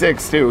your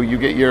d6 too. You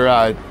get your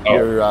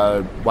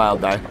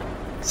wild die.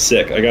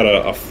 Sick. I got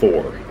a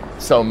 4.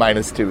 So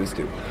 -2 is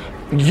 2.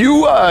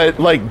 You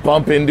like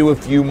bump into a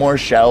few more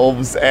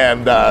shelves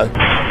and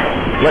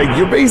like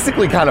you're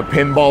basically kind of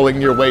pinballing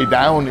your way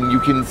down, and you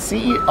can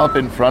see up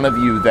in front of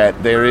you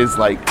that there is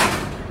like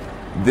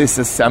this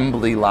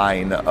assembly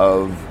line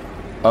of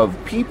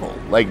people.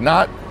 Like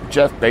not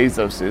Jeff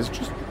Bezos is,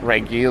 just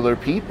regular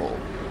people.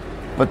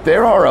 But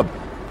there are a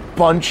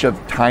bunch of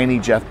tiny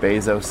Jeff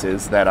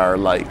Bezoses that are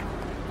like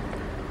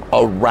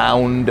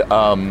around,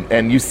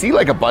 and you see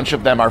like a bunch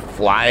of them are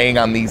flying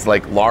on these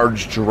like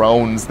large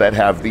drones that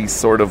have these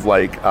sort of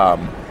like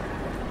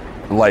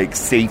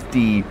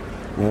safety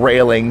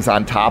railings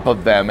on top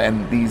of them.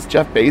 And these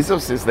Jeff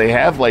Bezoses, they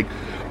have like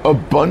a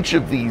bunch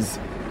of these,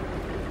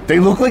 they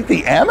look like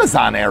the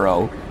Amazon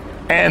arrow,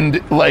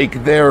 and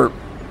like they're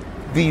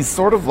these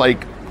sort of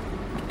like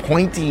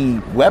pointy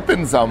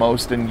weapons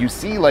almost. And you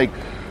see like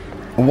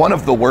one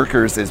of the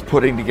workers is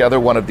putting together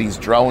one of these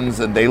drones,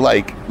 and they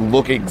like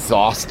look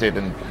exhausted,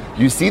 and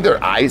you see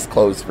their eyes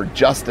close for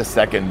just a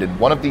second, and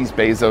one of these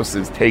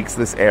Bezoses takes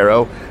this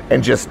arrow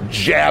and just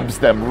jabs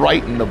them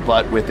right in the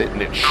butt with it,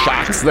 and it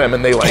shocks them,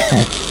 and they like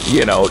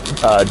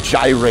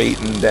gyrate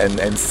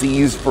and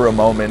seize for a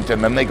moment,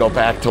 and then they go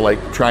back to like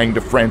trying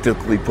to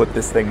frantically put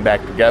this thing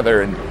back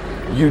together. And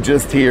you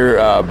just hear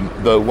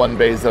the one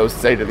Bezos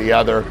say to the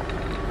other,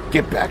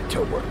 "Get back to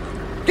work.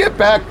 Get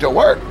back to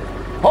work.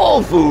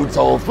 Whole Foods,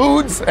 Whole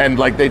Foods." And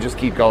like they just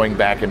keep going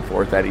back and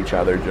forth at each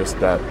other, just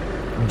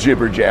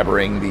jibber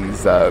jabbering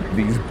these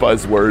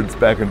buzzwords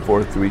back and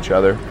forth to each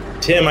other.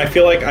 Tim, I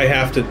feel like I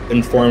have to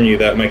inform you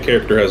that my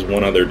character has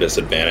one other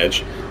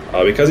disadvantage.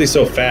 Because he's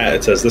so fat,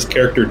 it says this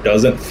character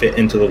doesn't fit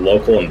into the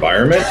local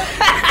environment.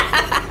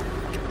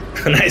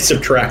 And I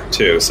subtract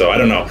 2, so I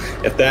don't know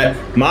if that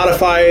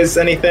modifies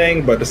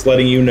anything, but just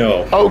letting you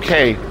know.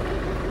 Okay,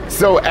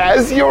 so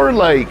as you're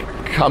like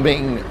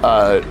coming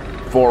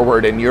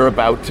forward and you're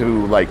about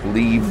to like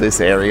leave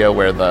this area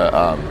where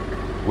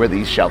where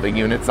these shelving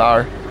units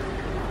are,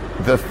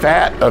 the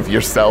fat of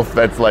yourself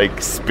that's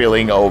like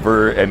spilling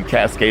over and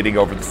cascading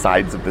over the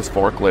sides of this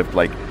forklift,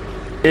 like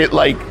it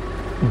like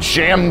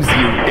jams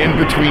you in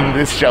between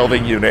this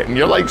shelving unit, and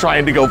you're like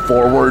trying to go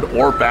forward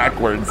or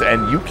backwards,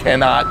 and you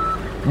cannot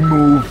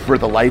move for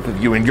the life of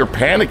you, and you're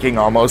panicking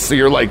almost, so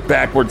you're like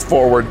backwards,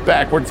 forward,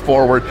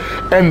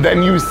 and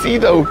then you see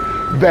though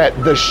that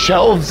the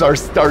shelves are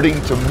starting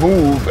to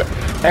move,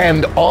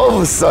 and all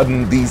of a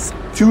sudden these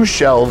 2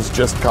 shelves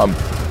just come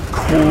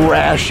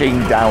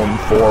crashing down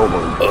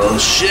forward. Oh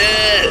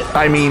shit!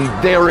 I mean,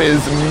 there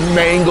is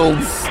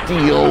mangled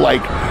steel,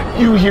 like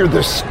you hear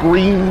the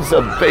screams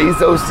of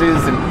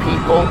Bezoses and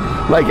people,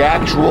 like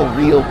actual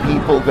real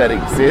people that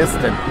exist,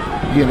 and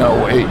you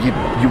know,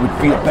 you would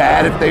feel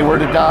bad if they were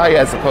to die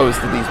as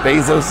opposed to these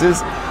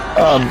Bezoses.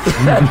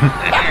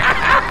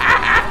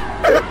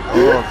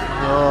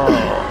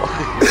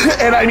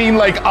 And I mean,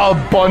 like a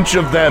bunch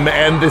of them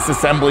and this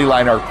assembly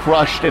line are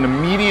crushed, and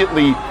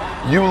immediately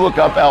you look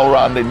up,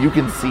 Elrond, and you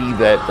can see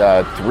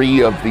that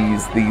 3 of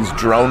these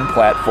drone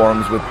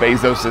platforms with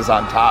Bezoses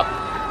on top,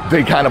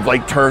 they kind of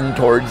like turn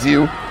towards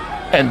you,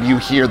 and you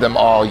hear them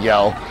all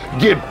yell,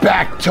 "Get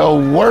back to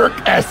work,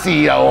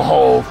 SEO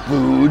Whole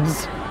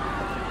Foods!"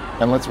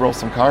 And let's roll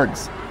some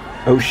cards.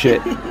 Oh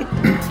shit.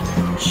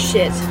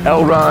 Shit.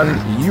 Elrond,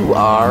 you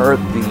are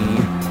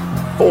the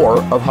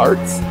 4 of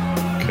hearts.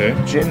 Okay.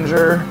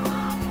 Ginger,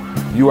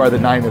 you are the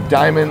 9 of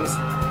diamonds.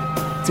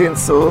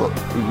 Tinsel,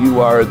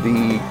 you are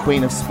the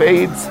Queen of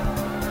spades.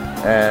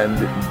 And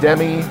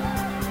Demi,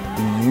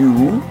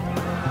 you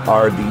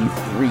are the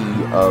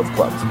 3 of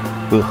clubs.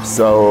 Ugh.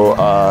 So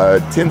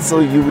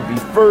Tinsel, you would be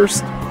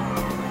first.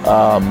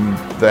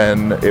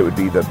 Then it would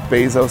be the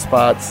Bezos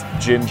spots.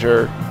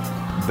 Ginger,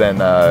 then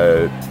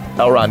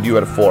Elrond, you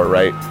had a 4,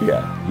 right?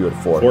 Yeah, you had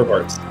a 4. 4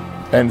 parts.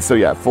 And so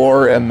yeah,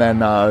 4, and then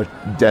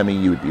Demi,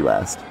 you would be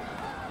last.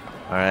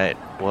 All right.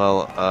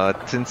 Well,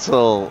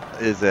 Tinsel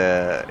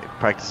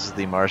practices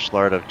the martial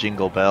art of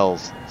jingle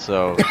bells,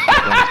 so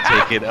I'm going to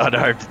take an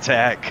unarmed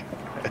attack.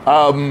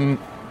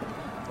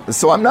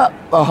 So I'm not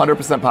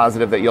 100%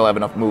 positive that you'll have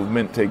enough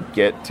movement to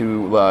get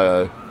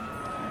to,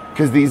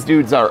 because these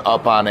dudes are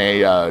up on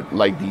a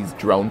like these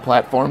drone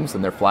platforms,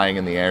 and they're flying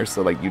in the air.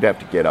 So like you'd have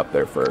to get up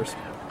there first.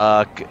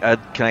 Can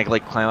I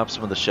like climb up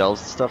some of the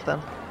shelves and stuff then?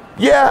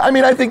 Yeah, I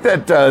mean, I think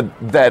that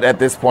that at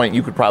this point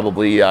you could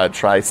probably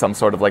try some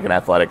sort of like an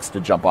athletics to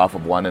jump off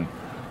of one and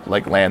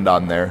like land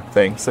on their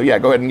thing. So yeah,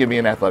 go ahead and give me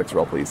an athletics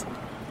roll, please.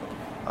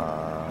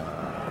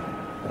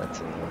 That's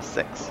a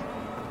 6.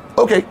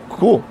 Okay,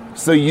 cool.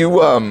 So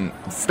you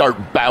start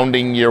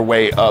bounding your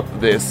way up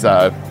this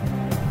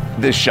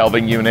this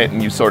shelving unit,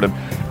 and you sort of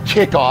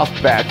kick off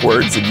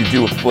backwards, and you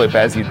do a flip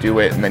as you do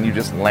it, and then you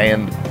just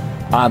land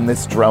on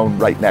this drone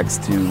right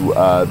next to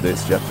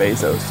this Jeff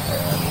Bezos.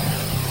 And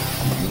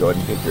you can go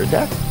ahead and take your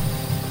attack.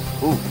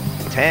 Ooh,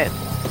 10.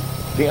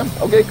 Damn.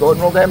 Okay, go ahead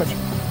and roll damage.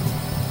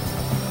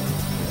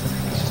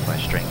 It's just my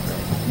strength,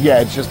 right? Yeah,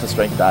 it's just a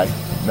strength die.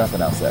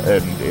 Nothing else.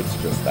 And it's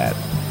just that.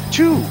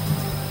 2.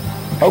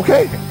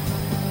 Okay.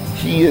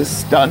 He is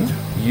stunned.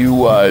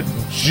 You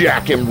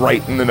jack him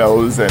right in the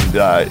nose, and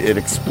it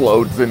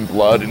explodes in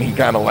blood, and he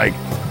kind of like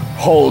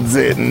holds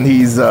it, and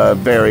he's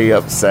very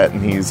upset,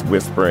 and he's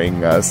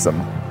whispering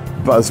some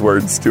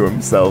buzzwords to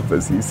himself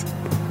as he's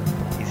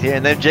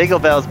hearing them jingle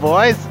bells,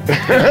 boys.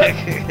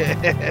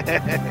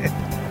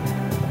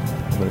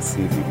 Let's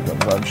see if he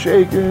becomes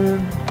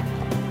unshaken.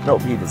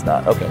 Nope, he does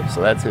not. Okay,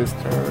 so that's his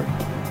turn.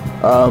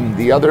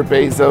 The other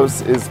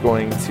Bezos is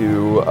going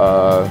to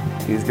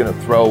he's going to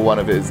throw one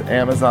of his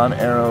Amazon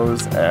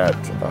arrows at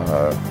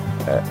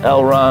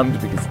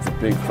Elrond because it's a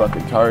big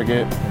fucking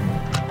target.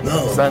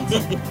 No. Sense.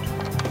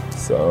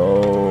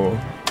 So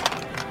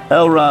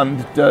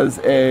Elrond does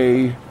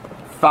a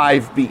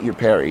 5 beat your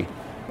parry.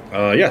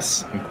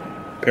 Yes.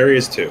 Parry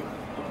is 2.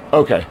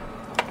 Okay.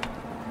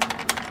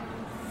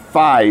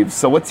 5.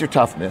 So what's your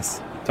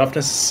toughness?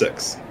 Toughness is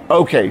 6.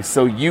 Okay,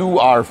 so you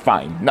are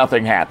fine.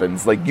 Nothing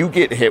happens. Like, you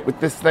get hit with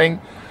this thing,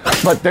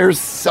 but there's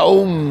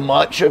so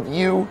much of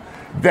you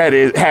that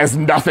it has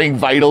nothing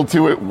vital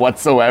to it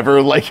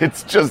whatsoever. Like,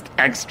 it's just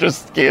extra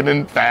skin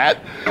and fat.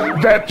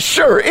 That,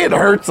 sure, it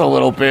hurts a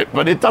little bit,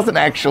 but it doesn't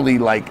actually,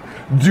 like,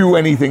 do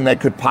anything that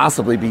could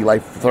possibly be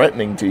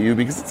life-threatening to you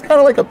because it's kind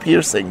of like a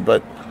piercing,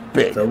 but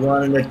big. If I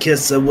wanted a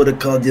kiss, I would have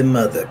called your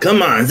mother.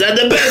 Come on, is that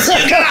the best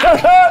you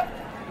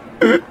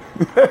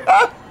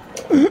got?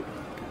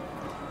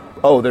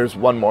 Oh, there's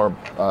one more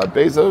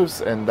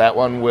Bezos, and that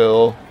one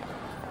will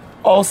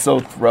also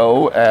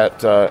throw at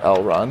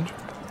Elrond.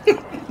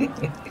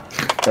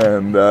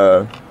 And,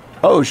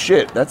 oh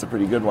shit, that's a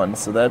pretty good one.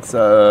 So that's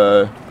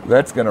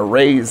gonna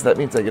raise, that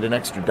means I get an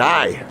extra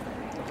die.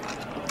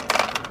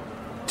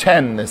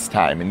 10 this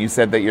time, and you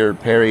said that your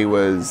parry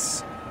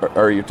was,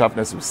 or your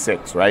toughness was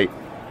 6, right?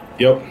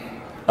 Yep.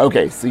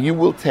 Okay, so you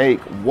will take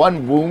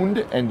 1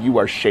 wound, and you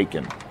are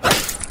shaken.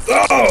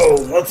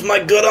 Oh, what's my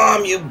good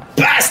arm, you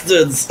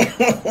bastards?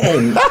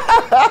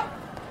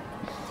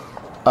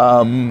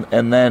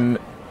 And then,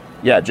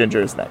 yeah,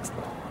 Ginger is next.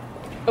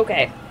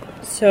 Okay,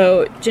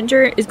 so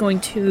Ginger is going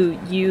to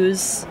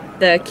use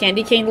the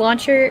candy cane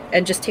launcher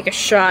and just take a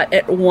shot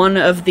at one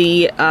of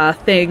the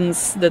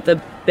things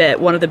that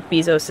one of the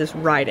Bezos is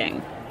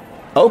riding.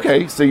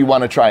 Okay, so you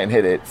want to try and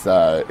hit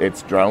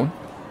its drone?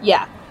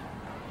 Yeah.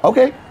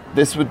 Okay,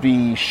 this would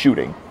be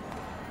shooting.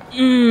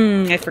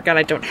 I forgot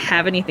I don't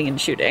have anything in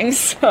shooting,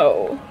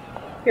 so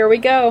here we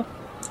go.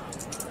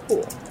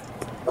 Cool.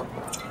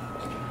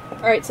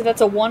 Alright, so that's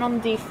a 1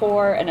 on the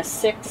D4 and a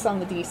 6 on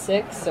the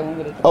D6, so I'm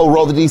gonna... Oh,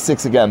 roll the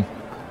D6 again.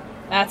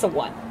 That's a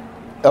 1.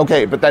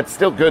 Okay, but that's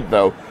still good,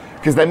 though,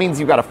 because that means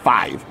you got a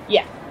 5.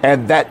 Yeah.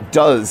 And that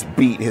does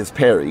beat his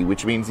parry,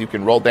 which means you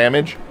can roll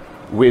damage,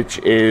 which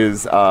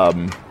is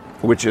going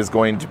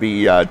to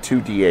be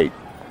 2d8.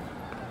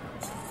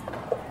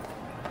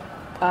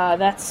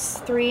 That's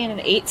 3 and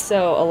an 8,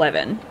 so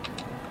 11.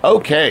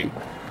 Okay,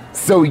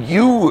 so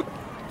you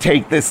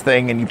take this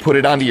thing and you put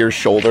it onto your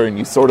shoulder and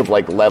you sort of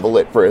like level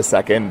it for a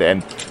second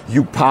and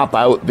you pop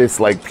out this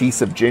like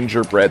piece of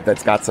gingerbread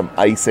that's got some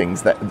icing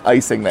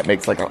that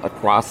makes like a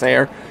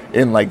crosshair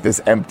in like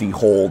this empty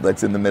hole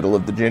that's in the middle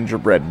of the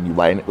gingerbread, and you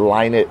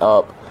line it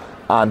up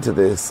onto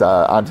this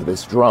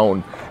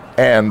drone,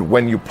 and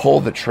when you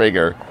pull the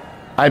trigger,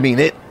 I mean,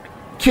 it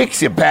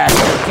kicks you back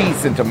a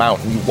decent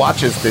amount, and you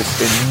watch as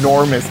this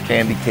enormous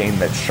candy cane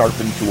that's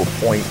sharpened to a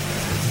point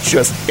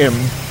just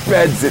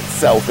embeds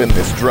itself in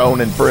this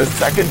drone, and for a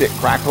second it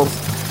crackles,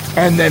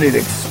 and then it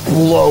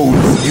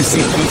explodes. You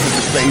see pieces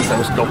of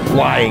Bezos go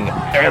flying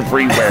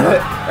everywhere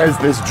as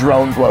this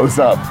drone blows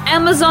up.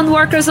 Amazon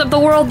workers of the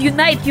world,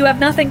 unite! You have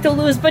nothing to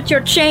lose but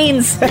your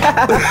chains! That's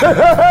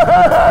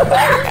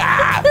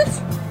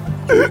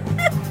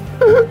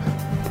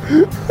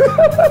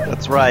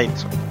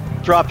right.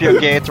 Drop your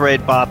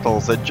Gatorade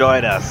bottles and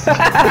join us.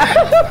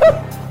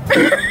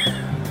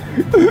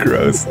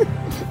 Gross.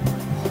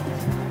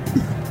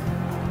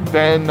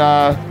 Then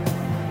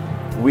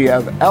we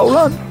have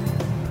Elrond.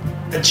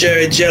 The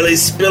cherry jelly's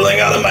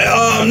spilling out of my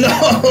arm.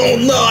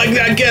 No,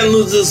 I can't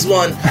lose this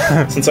one.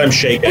 Since I'm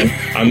shaken,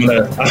 I'm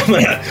gonna.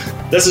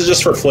 This is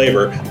just for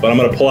flavor, but I'm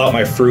gonna pull out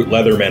my Fruit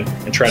Leatherman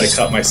and try to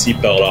cut my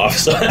seatbelt off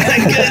so I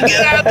can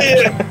get out of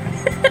here.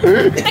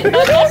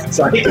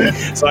 so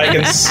I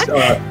can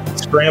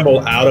scramble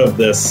out of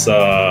this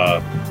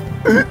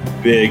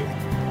big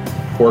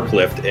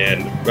forklift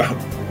and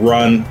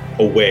run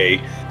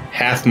away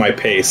half my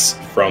pace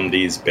from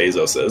these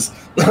Bezoses.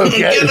 Okay.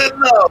 Get it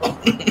though.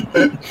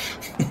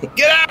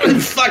 Get out of the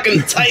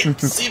fucking tight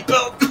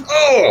seatbelt.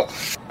 Oh.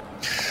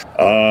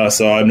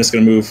 So I'm just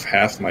going to move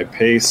half my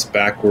pace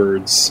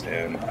backwards,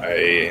 and I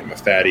am a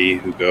fatty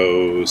who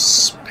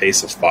goes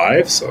pace of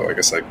 5, so I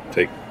guess I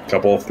take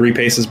 3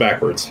 paces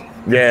backwards.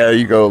 Yeah,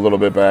 you go a little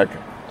bit back.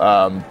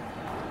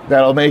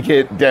 That'll make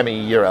it. Demi,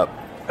 you're up.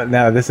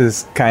 Now, this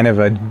is kind of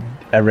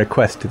a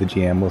request to the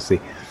GM. We'll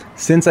see.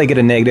 Since I get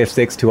a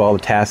 -6 to all the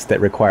tasks that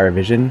require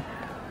vision,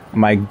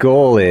 my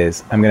goal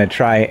is I'm going to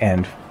try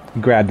and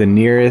grab the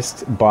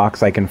nearest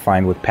box I can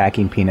find with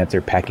packing peanuts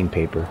or packing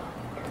paper.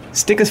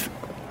 Stick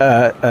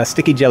a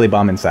sticky jelly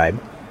bomb inside.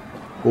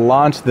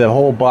 Launch the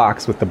whole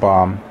box with the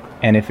bomb.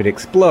 And if it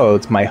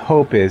explodes, my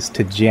hope is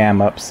to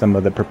jam up some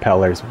of the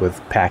propellers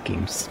with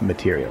packing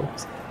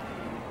materials.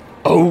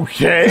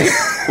 Okay,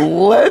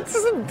 let's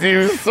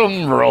do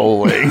some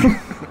rolling.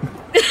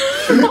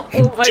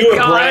 Oh my Do it,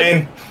 god.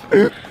 Brian.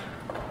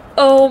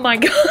 Oh my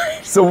god.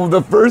 So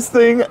the first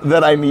thing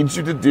that I need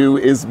you to do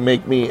is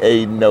make me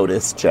a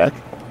notice check,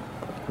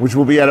 which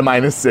will be at a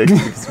 -6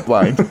 because it's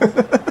blind.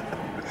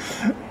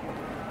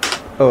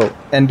 Oh,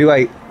 and do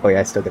I... Oh yeah,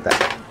 I still get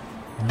that.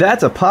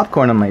 That's a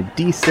popcorn on my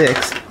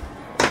D6.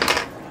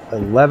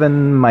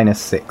 11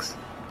 -6.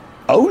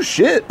 Oh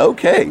shit,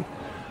 okay.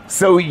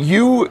 So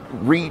you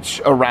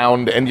reach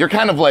around and you're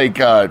kind of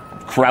like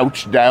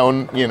crouched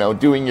down,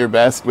 doing your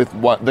best with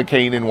the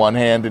cane in one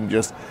hand and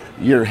just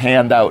your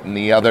hand out in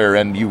the other,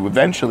 and you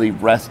eventually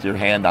rest your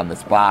hand on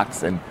this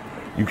box and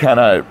you kind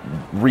of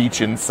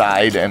reach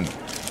inside, and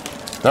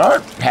there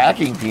aren't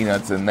packing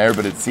peanuts in there,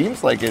 but it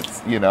seems like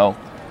it's,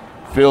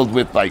 filled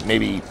with like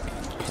maybe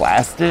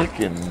plastic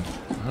and,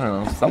 I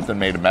don't know, something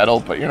made of metal,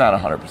 but you're not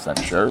 100%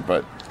 sure,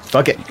 but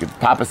Fuck it. you could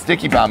pop a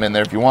sticky bomb in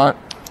there if you want.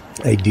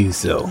 I do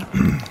so.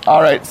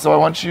 All right, so I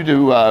want you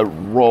to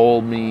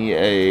roll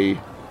me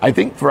I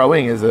think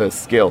throwing is a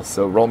skill,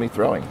 so roll me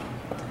throwing.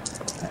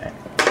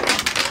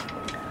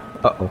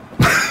 Uh-oh.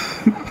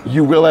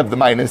 You will have the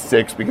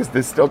 -6 because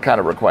this still kind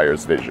of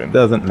requires vision.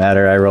 Doesn't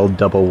matter, I rolled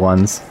double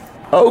ones.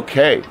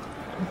 Okay,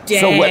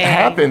 so what Dang.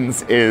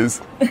 happens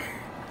is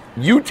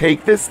you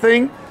take this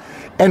thing,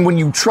 and when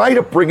you try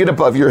to bring it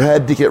above your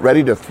head to get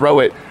ready to throw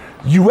it,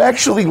 you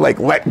actually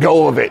let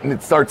go of it and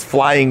it starts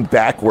flying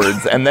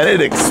backwards, and then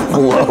it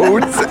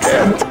explodes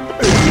and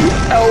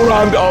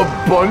Elrond,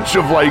 a bunch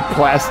of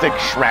plastic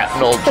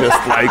shrapnel just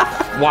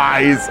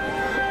flies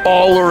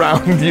all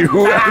around you.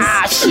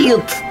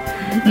 Shit!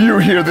 You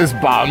hear this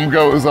bomb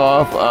goes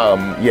off.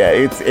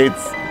 It's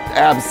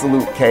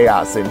absolute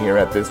chaos in here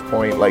at this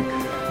point.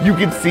 You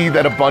can see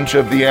that a bunch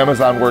of the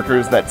Amazon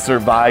workers that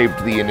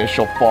survived the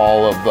initial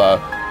fall of the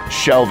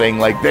shelving,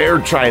 they're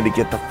trying to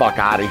get the fuck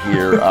out of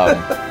here.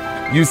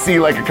 You see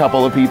a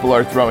couple of people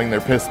are throwing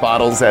their piss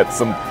bottles at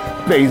some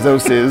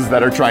Bezoses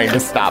that are trying to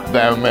stop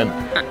them, and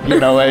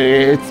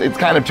it's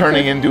kind of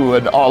turning into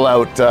an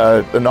all-out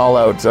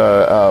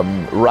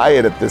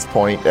riot at this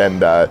point,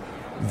 and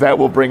that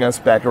will bring us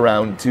back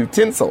around to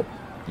Tinsel.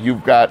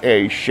 You've got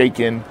a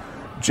shaken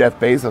Jeff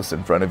Bezos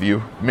in front of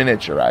you,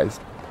 miniaturized,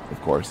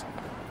 of course.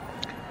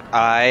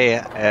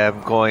 I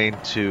am going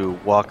to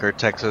Walker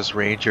Texas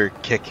Ranger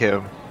kick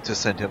him to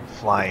send him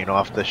flying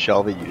off the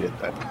shelving unit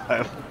that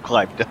I've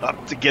climbed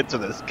up to get to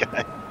this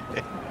guy.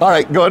 All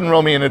right, go ahead and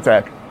roll me an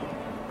attack.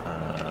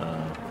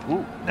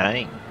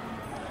 9.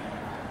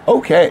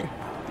 Okay.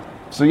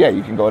 So yeah,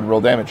 you can go ahead and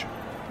roll damage.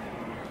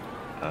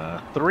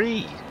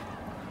 3.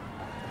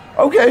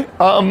 Okay.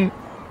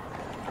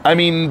 I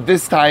mean,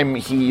 this time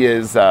he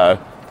is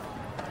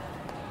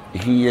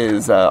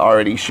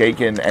already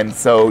shaken, and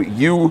so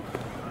you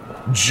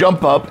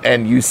jump up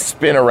and you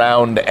spin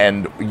around,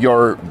 and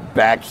your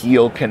back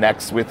heel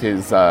connects with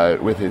his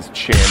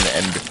chin,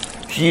 and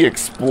he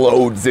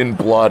explodes in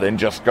blood and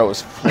just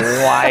goes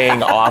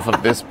flying off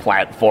of this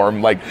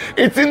platform.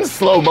 It's in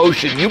slow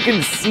motion. You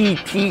can see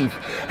teeth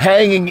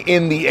hanging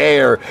in the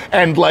air,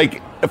 and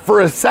for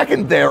a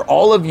second there,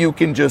 all of you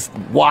can just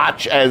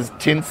watch as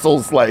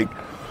Tinsel's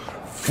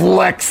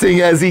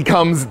flexing as he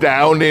comes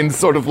down in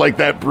sort of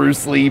that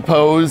Bruce Lee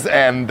pose,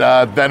 and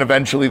then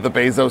eventually the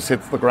Bezos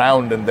hits the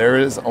ground, and there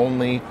is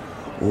only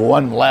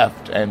one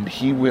left, and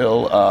he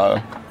will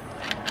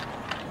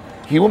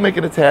make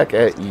an attack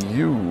at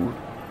you,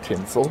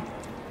 Tinsel,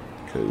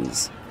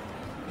 because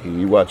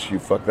he watched you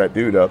fuck that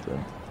dude up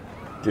and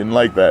didn't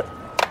like that.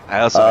 I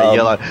also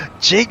yell out,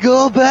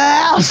 "Jingle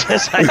bells!"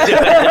 as I do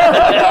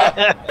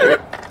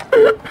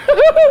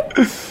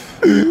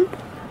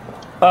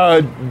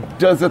it.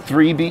 Does a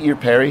 3 beat your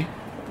parry?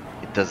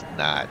 It does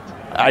not.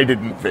 I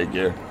didn't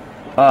figure.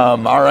 All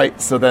right,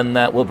 so then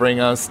that will bring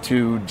us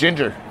to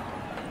Ginger.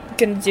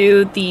 Can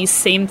do the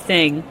same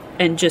thing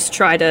and just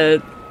try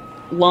to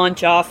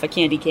launch off a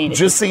candy cane.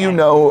 Just so you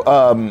know,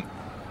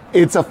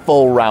 it's a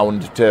full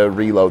round to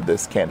reload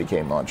this candy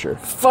cane launcher.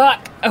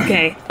 Fuck.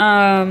 Okay.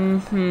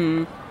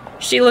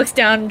 She looks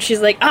down and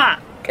she's like, ah!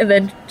 And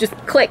then just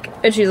click.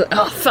 And she's like,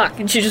 oh, fuck.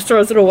 And she just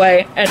throws it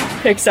away and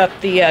picks up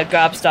the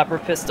gobstopper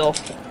pistol.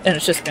 And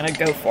it's just gonna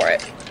go for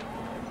it.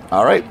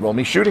 All right, roll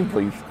me shooting,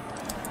 please.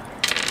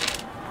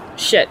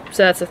 shit.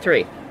 So that's a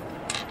 3.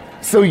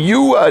 So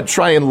you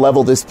try and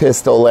level this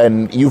pistol,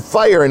 and you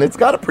fire, and it's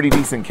got a pretty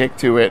decent kick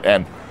to it,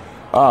 and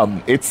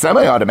it's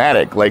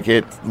semi-automatic. Like,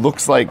 it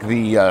looks like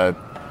the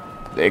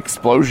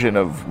explosion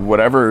of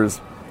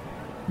whatever's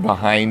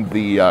behind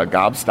the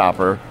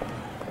gobstopper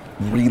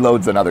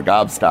reloads another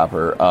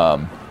gobstopper,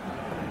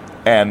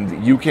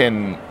 and you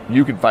can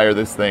fire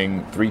this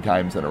thing 3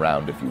 times in a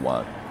round if you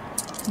want.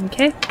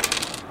 Okay.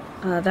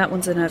 That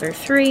one's another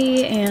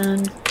 3,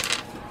 and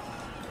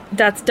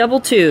that's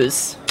double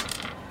 2s.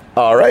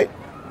 All right.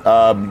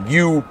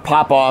 You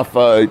pop off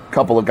a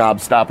couple of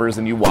gobstoppers,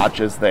 and you watch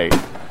as they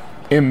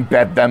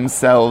embed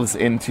themselves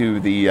into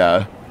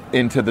the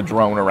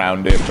drone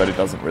around it, but it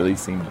doesn't really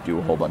seem to do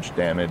a whole bunch of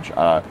damage.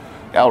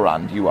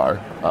 Elrond, you are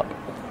up.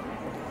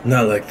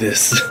 Not like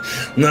this.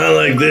 Not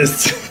like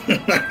this.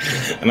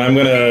 And I'm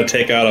going to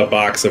take out a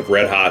box of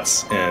Red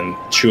Hots and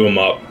chew them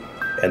up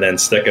and then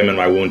stick them in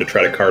my wound to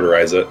try to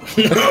cauterize it.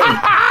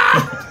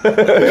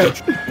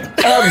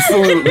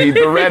 Absolutely.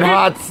 The Red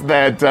Hots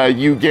that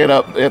you get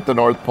up at the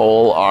North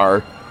Pole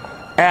are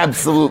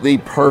absolutely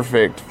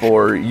perfect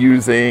for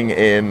using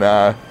in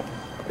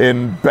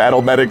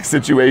battle medic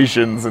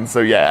situations. And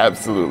so, yeah,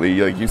 absolutely.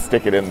 Like, you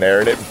stick it in there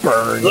and it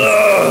burns.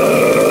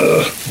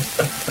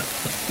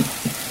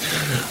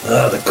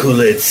 The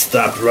Kool-Aid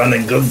stopped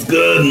running.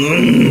 Good.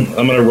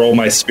 I'm going to roll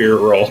my spirit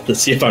roll to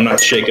see if I'm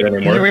not shaking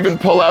anymore. You even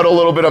pull out a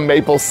little bit of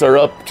maple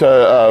syrup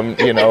to,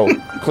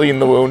 clean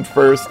the wound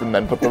first and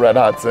then put the Red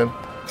Hots in.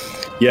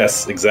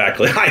 Yes,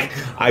 exactly.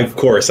 I of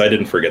course, I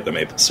didn't forget the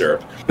maple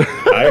syrup.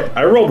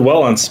 I rolled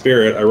well on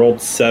spirit. I rolled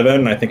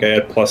 7. I think I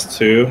had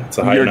 +2. It's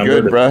a high number.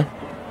 You're good, bruh.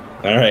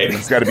 All right.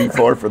 It's got to be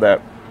 4 for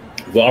that.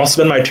 Well, I'll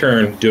spend my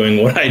turn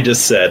doing what I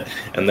just said,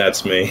 and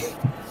that's me.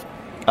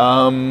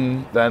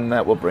 Then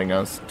that will bring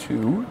us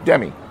to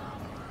Demi.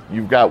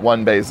 You've got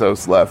 1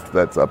 Bezos left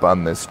that's up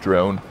on this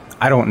drone.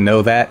 I don't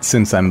know that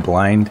since I'm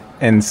blind,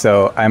 and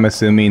so I'm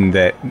assuming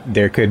that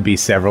there could be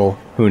several.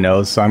 Who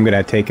knows? So I'm going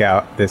to take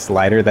out this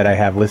lighter that I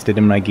have listed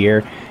in my gear,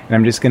 and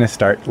I'm just going to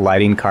start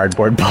lighting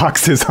cardboard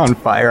boxes on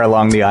fire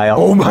along the aisle.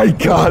 Oh my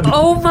god!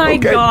 Oh my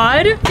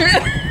god!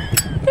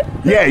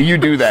 Yeah, you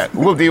do that.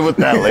 We'll deal with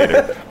that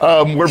later.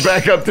 We're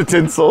back up to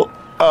Tinsel.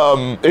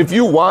 If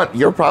you want,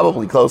 you're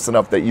probably close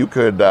enough that you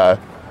could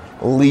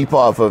leap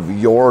off of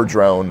your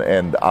drone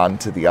and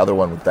onto the other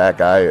one with that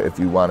guy if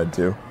you wanted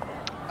to.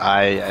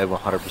 I am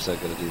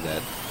 100% going to do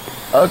that.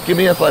 Give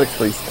me athletics,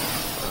 please.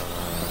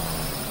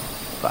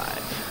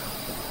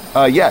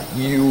 5. Yeah,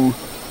 you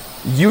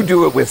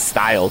do it with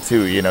style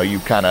too. You know, you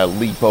kind of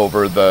leap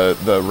over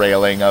the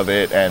railing of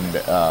it, and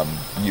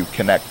you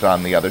connect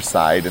on the other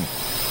side and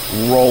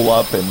roll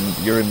up, and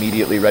you're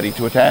immediately ready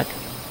to attack.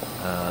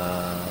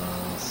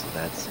 So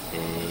that's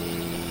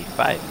a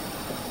 5.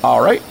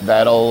 All right,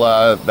 that'll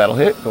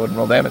hit. Go ahead and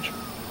roll damage.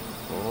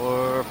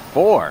 Or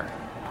 4.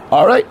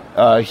 All right,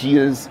 he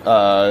is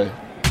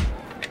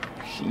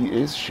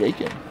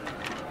shaken.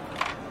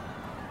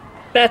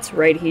 That's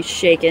right, he's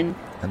shaken.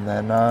 And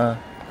then,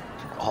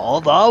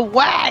 all the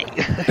way!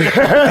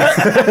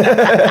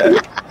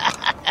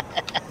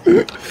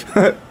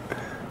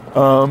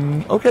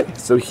 okay,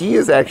 so he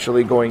is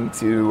actually going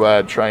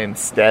to try and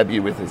stab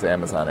you with his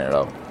Amazon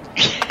arrow.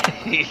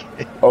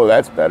 Oh,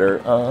 that's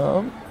better.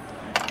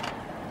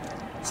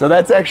 So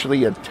that's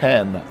actually a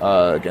 10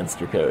 against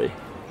your parry.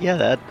 Yeah,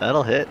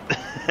 that'll hit.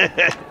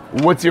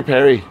 What's your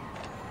parry?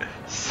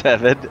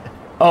 7.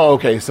 Oh,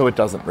 okay, so it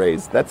doesn't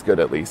raise. That's good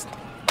at least.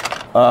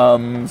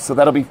 So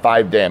that'll be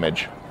 5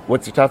 damage.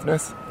 What's your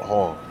toughness?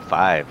 Oh,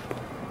 5.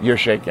 You're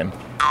shaken.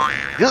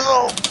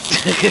 Go!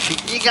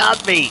 You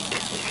got me!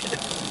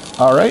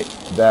 All right,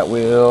 that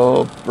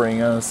will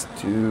bring us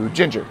to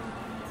Ginger.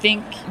 I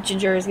think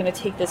Ginger is going to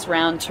take this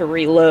round to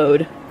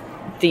reload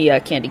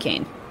the candy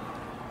cane.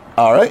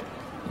 All right,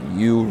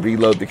 you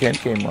reload the candy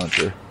cane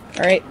launcher.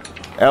 All right.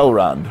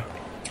 Elrond.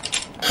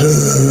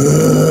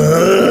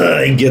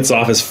 He gets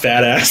off his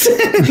fat ass.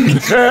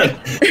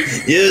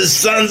 You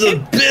sons of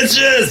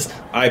bitches!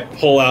 I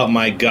pull out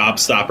my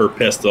gobstopper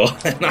pistol,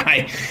 and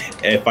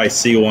if I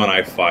see one,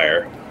 I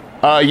fire.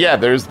 Yeah,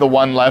 there's the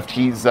one left.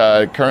 He's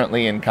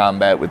currently in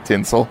combat with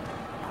Tinsel.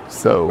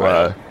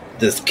 So,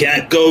 This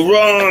can't go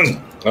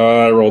wrong!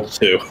 I rolled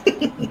 2.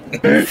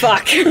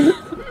 Fuck.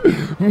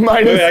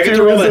 minus Wait, I get to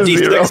 2 roll that is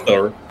a 0. D6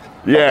 though.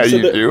 Yeah, So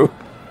you do.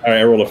 Alright,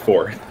 I rolled a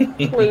 4.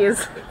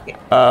 Please.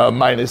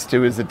 Minus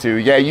 2 is a 2.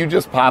 Yeah, you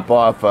just pop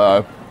off.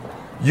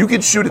 You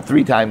could shoot it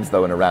 3 times,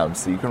 though, in a round,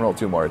 so you can roll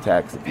 2 more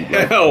attacks if you'd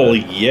like. Hell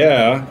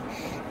yeah.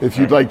 If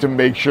you'd like to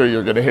make sure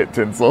you're going to hit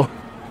Tinsel.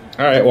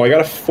 Alright, well, I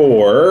got a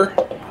 4.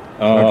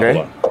 Okay. Hold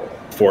on.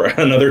 4.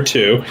 Another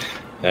 2.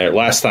 Alright,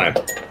 last time.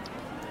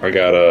 I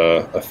got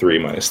a 3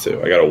 minus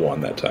 2. I got a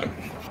 1 that time.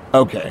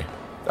 Okay.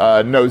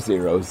 No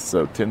zeros,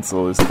 so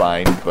Tinsel is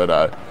fine,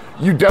 but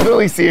you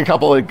definitely see a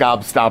couple of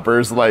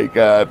gobstoppers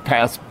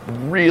pass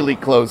really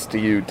close to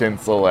you,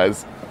 Tinsel,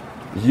 as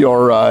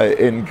you're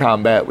in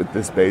combat with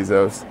this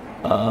Bezos.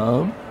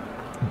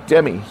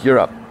 Demi, you're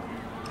up.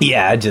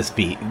 Yeah, I'd just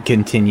be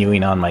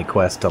continuing on my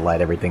quest to light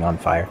everything on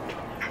fire.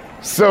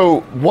 So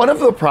one of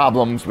the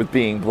problems with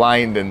being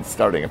blind and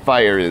starting a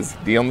fire is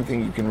the only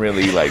thing you can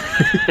really like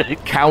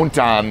count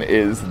on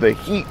is the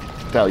heat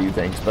to tell you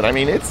things. But I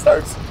mean, it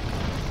starts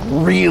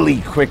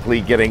really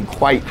quickly getting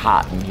quite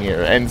hot in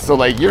here. And so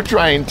like you're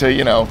trying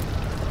to,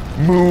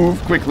 move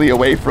quickly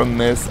away from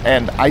this.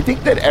 And I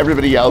think that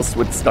everybody else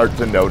would start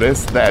to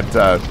notice that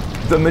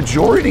the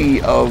majority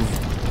of,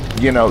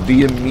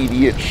 the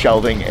immediate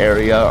shelving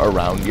area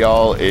around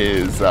y'all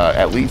is,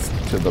 at least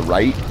to the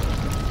right,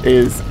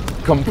 is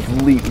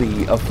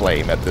completely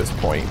aflame at this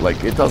point.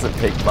 Like, it doesn't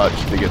take much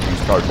to get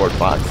these cardboard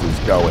boxes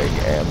going,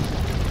 and,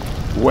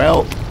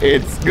 well,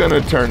 it's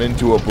gonna turn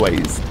into a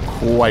blaze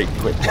quite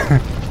quickly.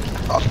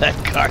 All that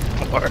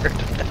cardboard.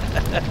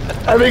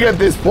 I think at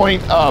this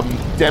point,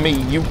 Demi,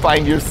 you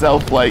find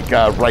yourself, like,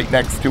 right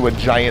next to a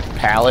giant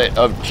pallet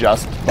of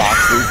just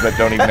boxes that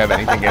don't even have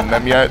anything in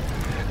them yet.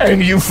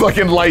 And you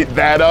fucking light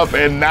that up,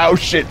 and now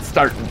shit's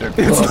starting to cook.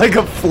 It's like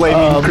a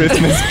flaming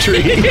Christmas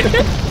tree.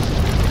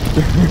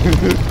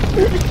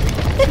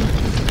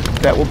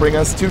 That will bring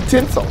us to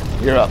Tinsel.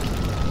 You're up.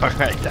 All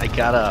right, I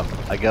got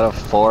a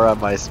 4 on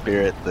my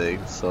spirit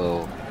thing,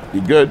 so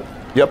You good?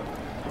 Yep.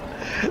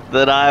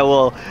 then I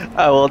will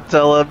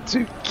tell him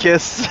to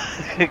kiss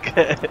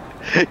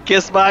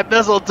my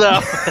mistletoe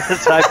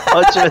as I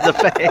punch him in the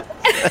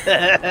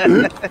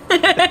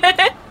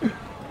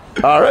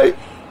face. All right.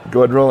 Go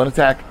ahead and roll an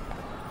attack.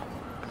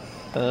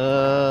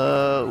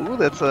 Ooh,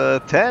 that's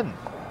a 10.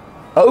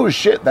 Oh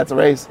shit, that's a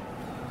raise.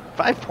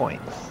 5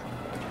 points.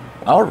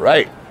 All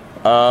right.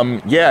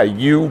 Yeah,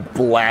 you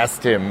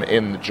blast him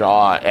in the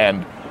jaw,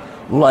 and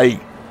like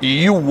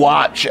you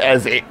watch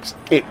as it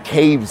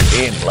caves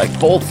in. Like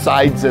both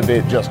sides of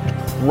it just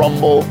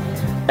crumble,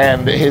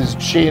 and his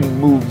chin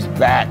moves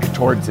back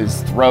towards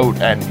his throat,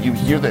 and you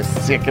hear this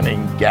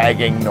sickening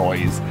gagging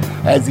noise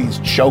as he's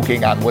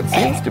choking on what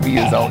seems to be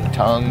his own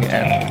tongue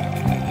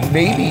and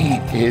maybe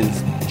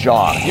his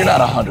jaw. You're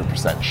not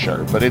 100%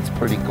 sure, but it's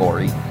pretty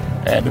gory.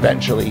 And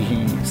eventually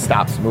he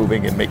stops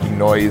moving and making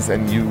noise,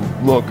 and you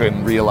look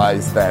and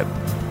realize that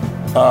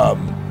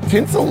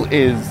Tinsel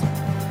is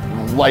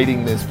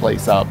lighting this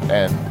place up,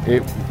 and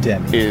it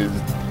Demi. is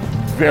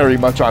very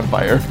much on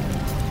fire.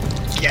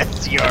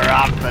 Yes, you're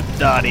off the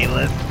naughty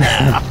list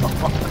now.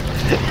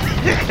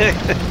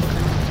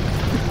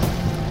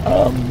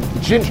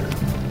 Ginger,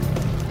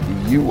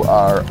 you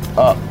are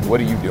up.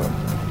 What are you doing?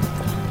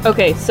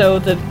 Okay, so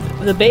the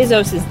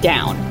Bezos is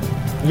down.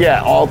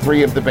 Yeah, all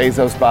three of the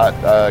Bezos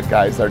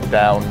guys are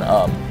down.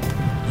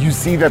 You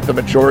see that the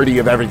majority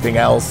of everything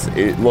else,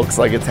 it looks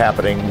like it's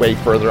happening way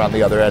further on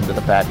the other end of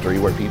the factory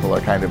where people are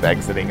kind of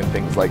exiting and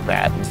things like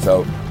that. And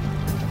so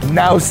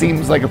now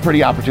seems like a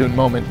pretty opportune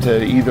moment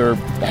to either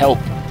help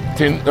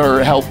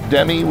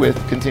Demi with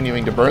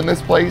continuing to burn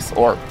this place,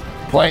 or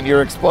plant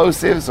your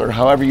explosives, or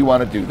however you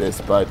want to do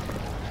this. But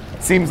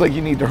it seems like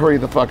you need to hurry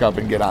the fuck up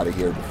and get out of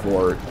here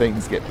before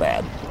things get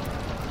bad.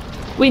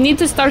 We need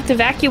to start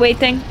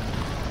evacuating.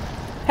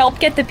 Help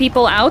get the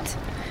people out.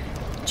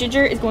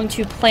 Ginger is going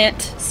to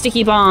plant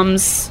sticky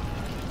bombs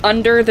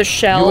under the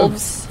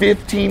shelves. You have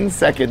 15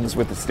 seconds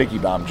with the sticky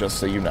bomb, just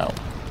so you know.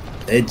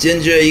 Hey,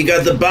 Ginger, you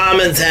got the bomb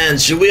in hand.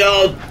 Should we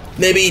all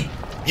maybe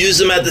use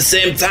them at the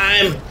same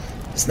time?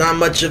 It's not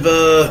much of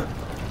a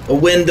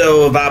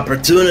window of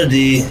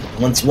opportunity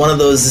once one of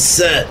those is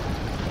set.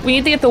 We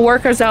need to get the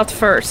workers out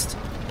first.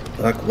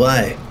 Fuck,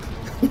 why?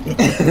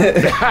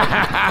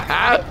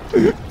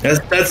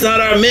 That's not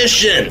our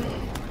mission.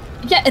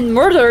 Yeah, and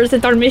murder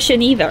isn't our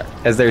mission either.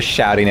 As they're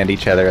shouting at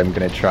each other, I'm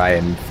going to try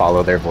and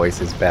follow their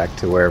voices back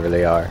to wherever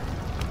they are.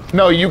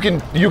 No, you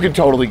can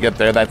totally get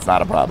there. That's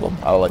not a problem.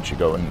 I'll let you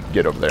go and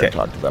get over there and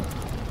talk to them.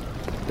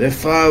 They're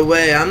far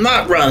away. I'm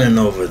not running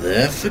over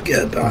there.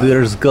 Forget about it.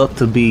 There's got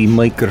to be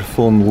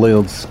microphone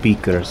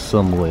loudspeakers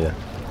somewhere.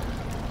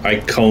 I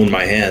cone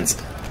my hands.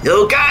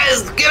 Yo,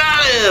 guys, get out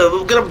of here.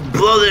 We're gonna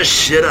blow this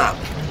shit up.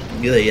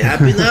 You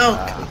happy now?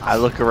 I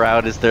look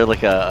around. Is there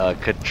like a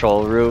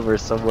control room or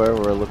somewhere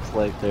where it looks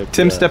like they're...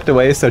 Tim stepped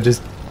away, so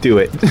just do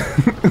it.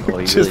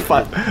 Just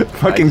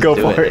fucking go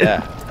for it.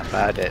 Yeah, I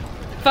found it.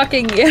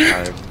 Fucking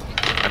yeah.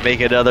 I make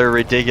another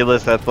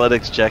ridiculous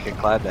athletics check and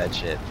climb that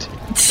shit.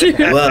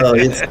 Wow,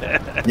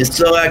 you're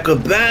so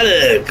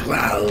acrobatic.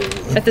 Wow.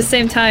 At the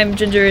same time,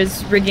 Ginger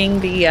is rigging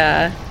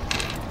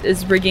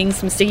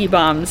some sticky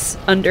bombs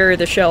under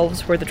the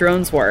shelves where the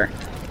drones were.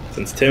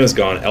 Since Tim is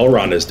gone,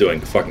 Elrond is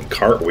doing fucking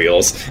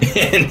cartwheels,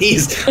 and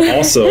he's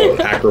also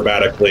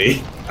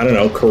acrobatically,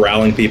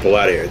 corralling people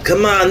out of here.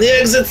 Come on, the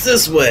exit's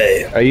this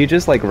way. Are you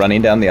just like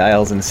running down the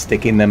aisles and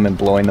sticking them and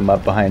blowing them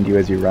up behind you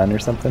as you run or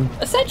something?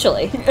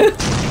 Essentially.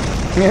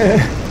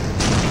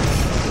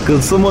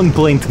 Could someone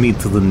point me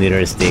to the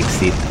nearest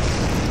exit?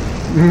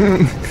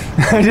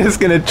 I'm just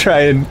going to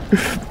try and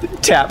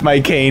tap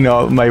my cane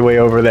all my way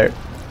over there.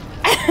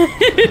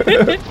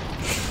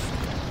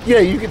 Yeah,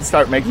 you can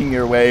start making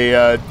your way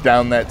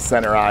down that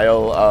center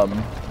aisle.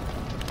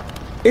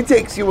 It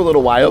takes you a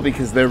little while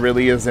because there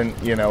really isn't,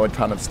 a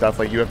ton of stuff.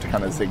 Like, you have to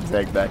kind of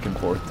zigzag back and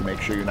forth to make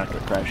sure you're not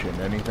going to crash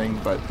into anything.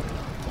 But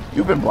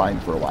you've been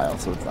blind for a while,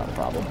 so it's not a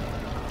problem.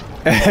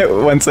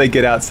 Once I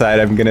get outside,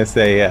 I'm gonna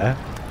say,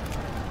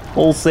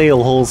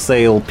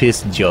 wholesale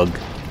piss jug.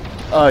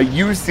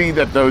 You see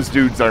that those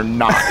dudes are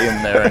not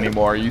in there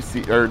anymore. You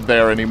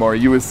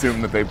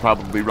assume that they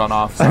probably run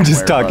off somewhere. I'm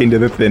just talking to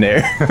the thin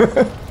air.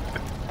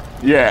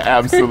 Yeah,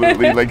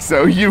 absolutely. Like,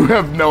 so you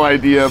have no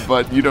idea,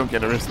 but you don't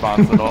get a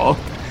response at all.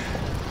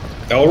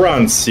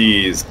 Elrond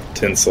sees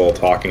Tinsel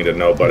talking to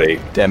nobody.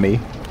 Demi.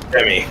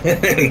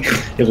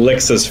 He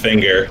licks his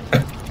finger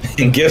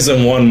and gives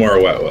him one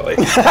more Wet Willy.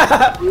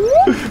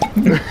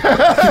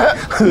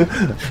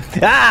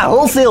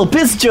 Wholesale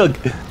piss jug.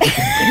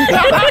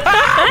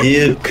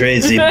 You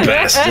crazy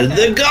bastard.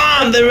 They're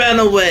gone. They ran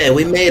away.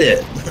 We made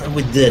it.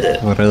 We did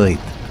it. All right.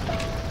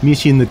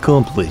 Mission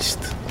accomplished.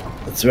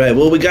 That's right.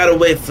 Well, we gotta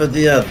wait for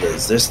the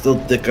others. They're still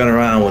dicking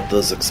around with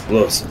those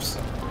explosives.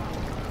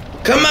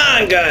 Come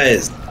on,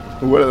 guys.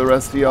 What are the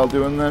rest of y'all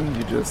doing then?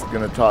 You just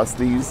gonna toss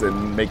these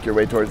and make your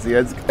way towards the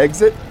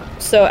exit?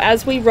 So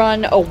as we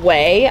run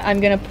away, I'm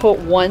gonna put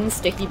one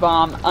sticky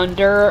bomb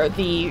under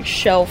the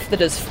shelf that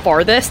is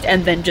farthest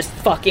and then just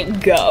fucking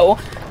go.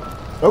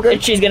 Okay.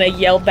 And she's gonna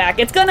yell back,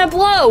 "It's gonna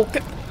blow!"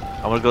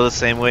 I'm gonna go the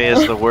same way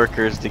as the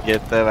workers to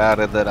get them out,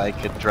 and then I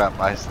can drop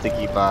my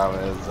sticky bomb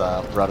as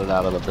running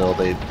out of the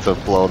building to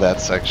blow that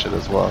section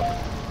as well.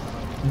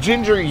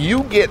 Ginger,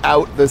 you get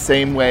out the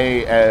same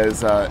way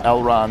as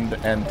Elrond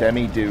and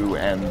Demi do,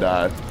 and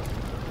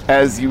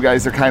as you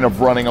guys are kind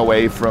of running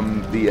away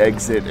from the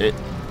exit, it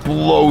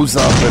blows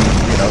up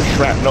and,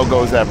 shrapnel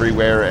goes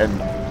everywhere.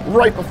 And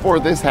right before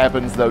this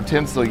happens, though,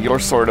 Tinsel, you're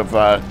sort of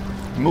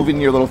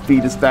moving your little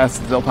feet as fast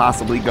as they'll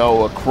possibly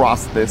go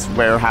across this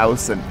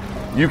warehouse, and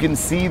you can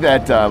see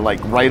that,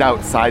 right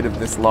outside of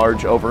this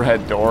large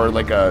overhead door,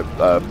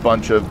 a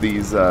bunch of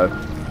these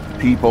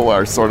people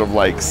are sort of,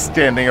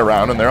 standing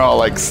around, and they're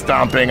all,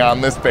 stomping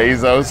on this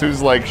Bezos,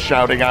 who's,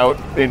 shouting out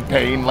in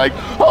pain,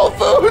 Whole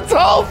Foods!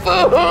 Whole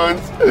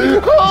Foods!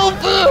 Whole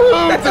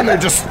Foods! And they're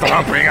just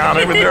stomping on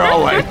him, and they're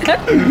all,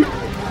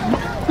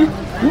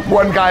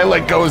 one guy,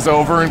 goes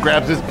over and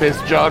grabs his piss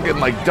jug and,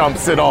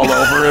 dumps it all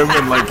over him,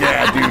 and,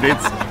 yeah, dude,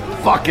 it's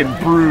fucking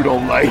brutal,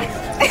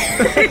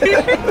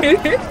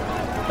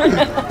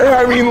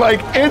 I mean,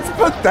 it's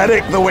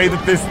pathetic the way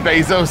that this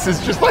Bezos is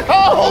just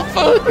Whole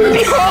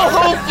Foods!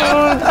 Whole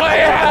Foods!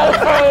 My Whole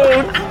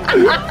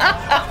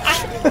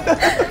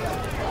Foods!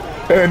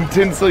 And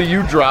Tinsel,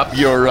 you drop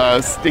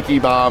your sticky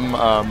bomb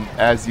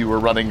as you were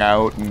running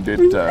out, and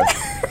it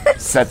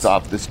sets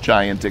off this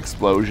giant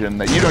explosion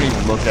that you don't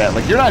even look at.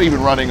 You're not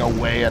even running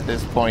away at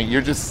this point.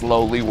 You're just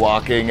slowly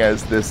walking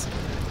as this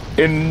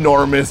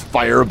enormous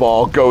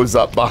fireball goes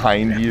up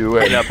behind you.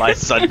 And up my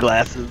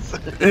sunglasses.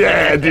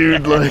 Yeah,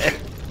 dude,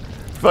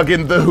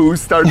 fucking The Who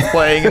starts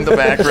playing in the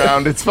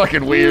background. It's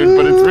fucking weird,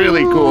 but it's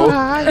really cool.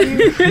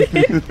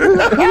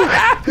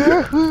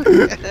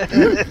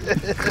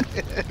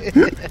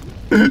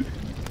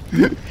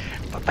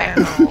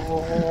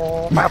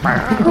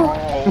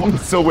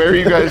 So where are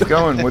you guys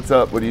going? What's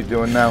up? What are you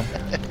doing now?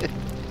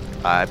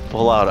 I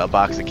pull out a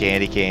box of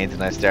candy canes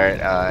and I start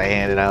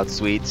handing out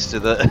sweets to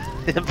the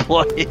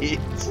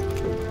employees.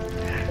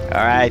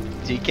 All right,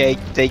 GK,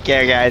 take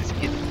care, guys.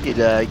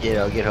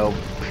 Get home.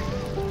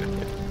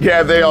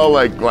 Yeah, they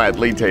all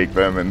gladly take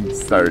them and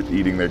start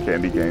eating their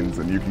candy canes,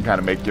 and you can kind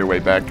of make your way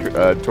back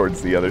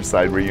towards the other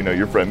side where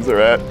your friends are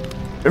at.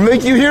 And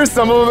you hear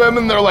some of them,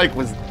 and they're like,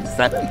 "Was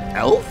that an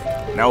elf?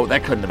 No,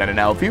 that couldn't have been an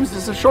elf. He was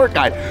just a short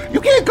guy.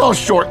 You can't call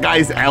short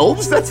guys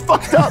elves. That's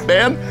fucked up,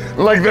 man."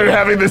 They're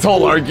having this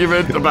whole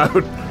argument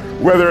about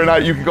whether or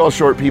not you can call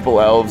short people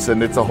elves,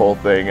 and it's a whole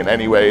thing. And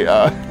anyway,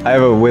 I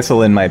have a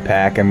whistle in my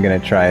pack. I'm gonna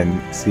try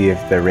and see if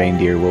the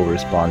reindeer will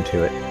respond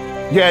to it.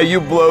 yeah,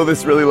 you blow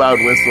this really loud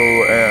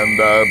whistle, and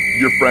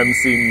your friends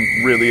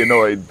seem really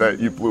annoyed that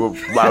you blew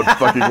a loud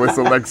fucking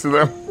whistle next to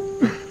them.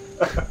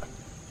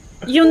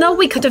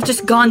 We could have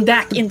just gone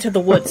back into the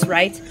woods,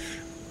 right?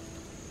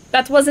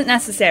 That wasn't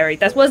necessary.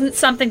 That wasn't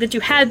something that you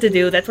had to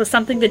do. That was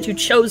something that you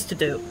chose to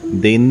do.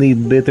 They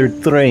need better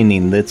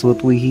training, that's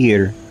what we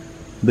hear.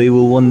 They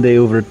will one day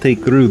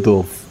overtake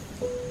Rudolph.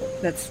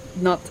 That's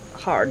not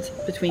hard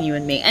between you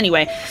and me.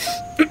 Anyway.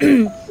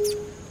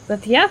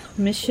 But yeah,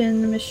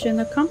 mission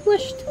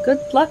accomplished. Good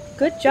luck,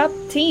 good job,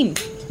 team.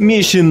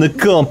 Mission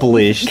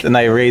accomplished! And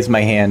I raise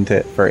my hand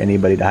for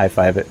anybody to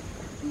high-five it.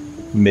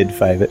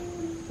 Mid-five it.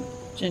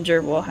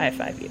 Ginger will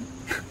high-five you.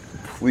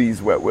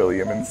 Please Wet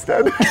William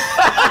instead.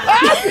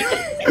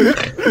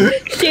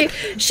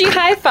 She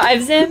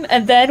high-fives him,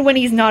 and then when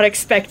he's not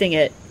expecting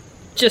it,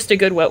 just a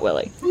good Wet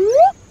Willy.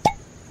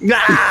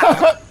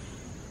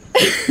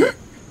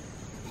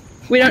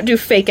 We don't do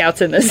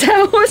fake-outs in this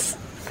house.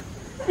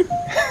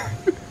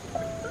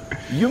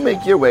 You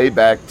make your way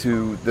back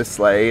to the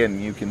sleigh,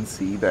 and you can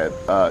see that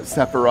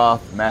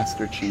Sephiroth,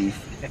 Master Chief,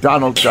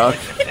 Donald Duck,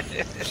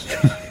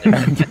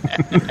 and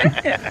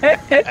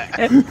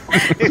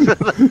These are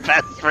the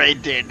best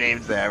reindeer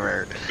names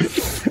ever.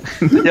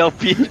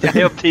 I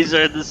hope these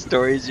are the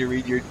stories you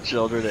read your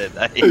children at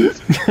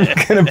night.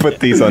 I'm gonna put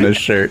these on a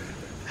shirt.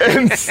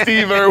 and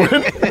Steve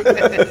Irwin.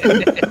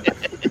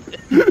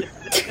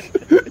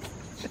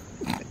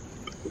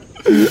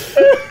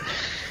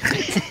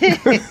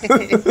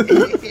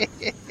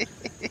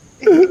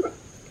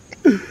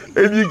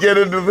 And you get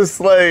into the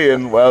sleigh,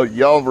 and, well,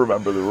 y'all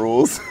remember the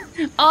rules.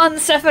 On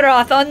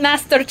Sephiroth, on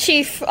Master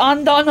Chief,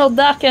 on Donald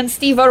Duck and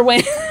Steve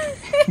Irwin.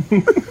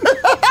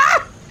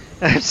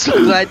 I'm so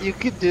glad you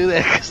could do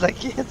that because I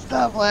can't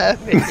stop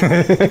laughing.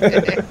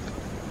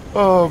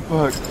 Oh,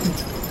 fuck.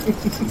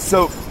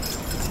 So,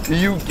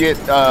 you get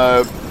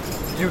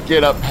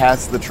up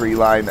past the tree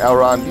line.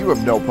 Elrond, you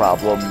have no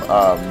problem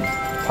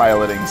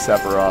piloting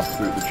Sephiroth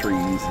through the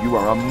trees. You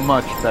are a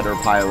much better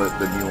pilot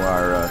than you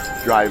are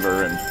a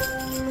driver, and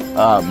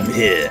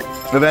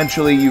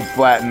eventually you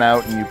flatten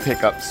out and you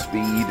pick up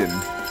speed. And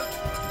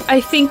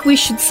I think we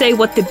should say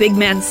what the big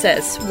man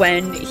says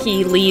when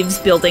he leaves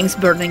buildings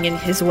burning in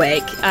his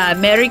wake.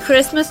 Merry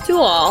Christmas to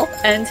all,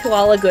 and to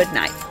all a good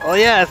night. Oh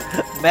yes,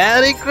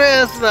 Merry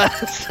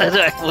Christmas! And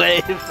I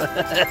wave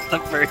at the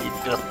buried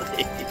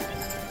building.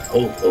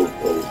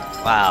 Oh.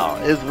 Wow,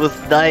 it was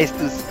nice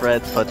to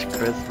spread such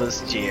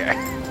Christmas cheer.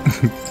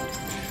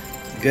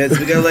 Guys,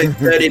 we got like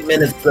 30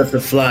 minutes left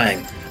of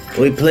flying.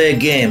 We play a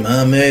game,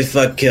 huh? Mary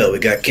fuck kill. We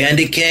got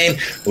candy cane,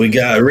 we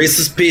got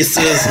Reese's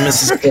Pieces,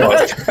 Mrs.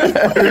 Claus.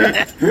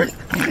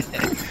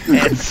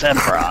 And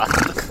Sephiroth.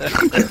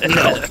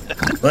 No,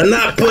 we're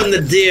not putting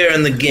the deer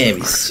in the game,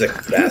 you sick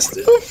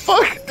bastard. the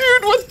fuck,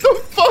 dude? What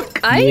the fuck?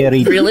 I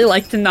Merry- really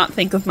like to not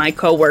think of my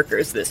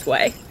coworkers this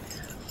way.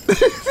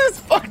 This is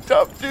fucked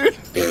up, dude.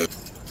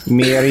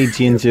 Merry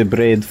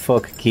gingerbread,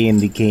 fuck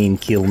candy cane,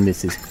 kill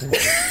Mrs.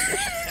 Claus.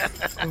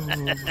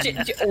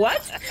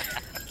 What?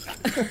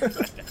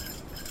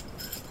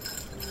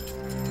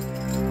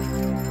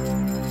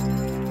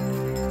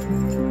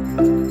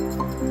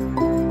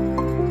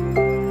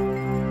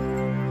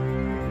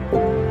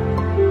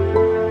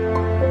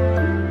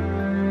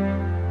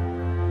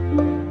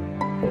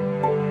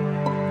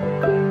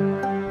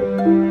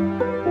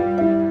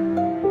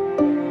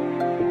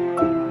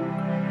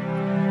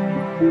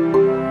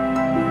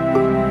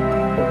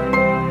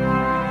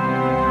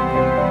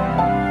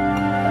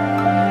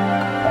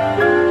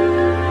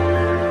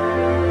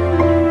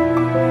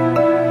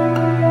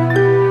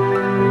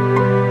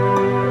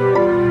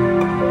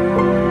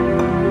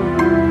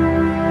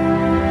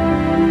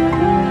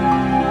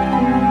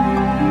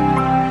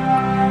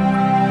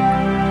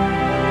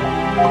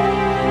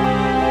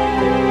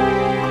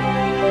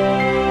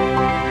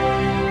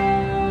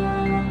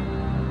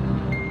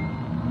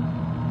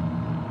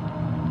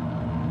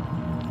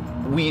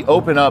 We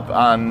open up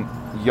on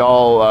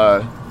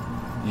y'all.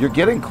 You're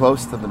getting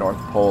close to the North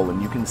Pole,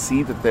 and you can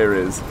see that there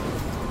is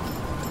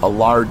a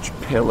large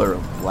pillar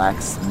of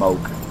black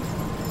smoke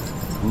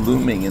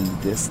looming in the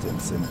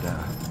distance. And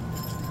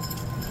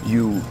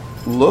you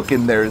look,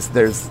 and there's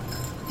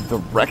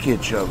the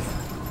wreckage of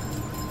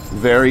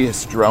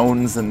various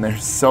drones, and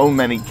there's so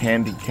many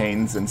candy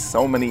canes, and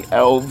so many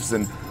elves,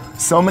 and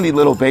so many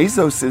little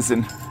Bezoses.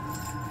 And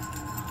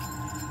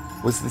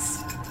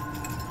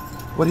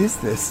what is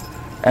this?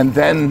 And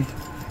then,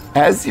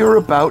 as you're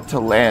about to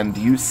land,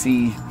 you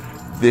see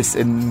this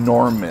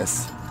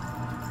enormous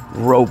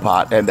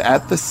robot, and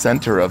at the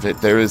center of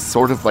it, there is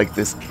sort of like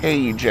this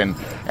cage, and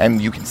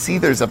you can see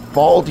there's a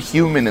bald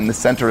human in the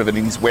center of it,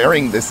 and he's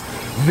wearing this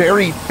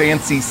very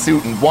fancy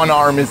suit, and one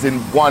arm is in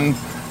one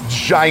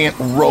giant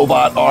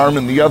robot arm,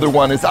 and the other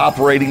one is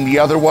operating the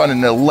other one,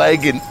 and a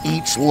leg in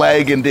each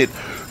leg, and it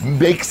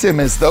makes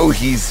him as though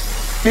he's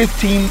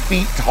 15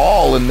 feet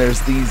tall, and there's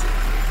these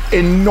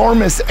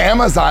enormous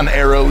Amazon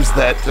arrows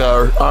that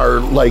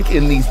are like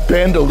in these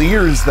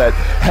bandoliers that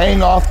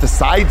hang off the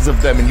sides of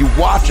them, and you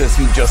watch as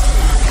he just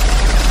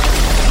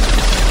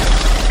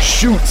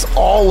shoots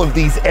all of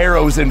these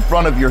arrows in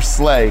front of your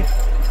sleigh.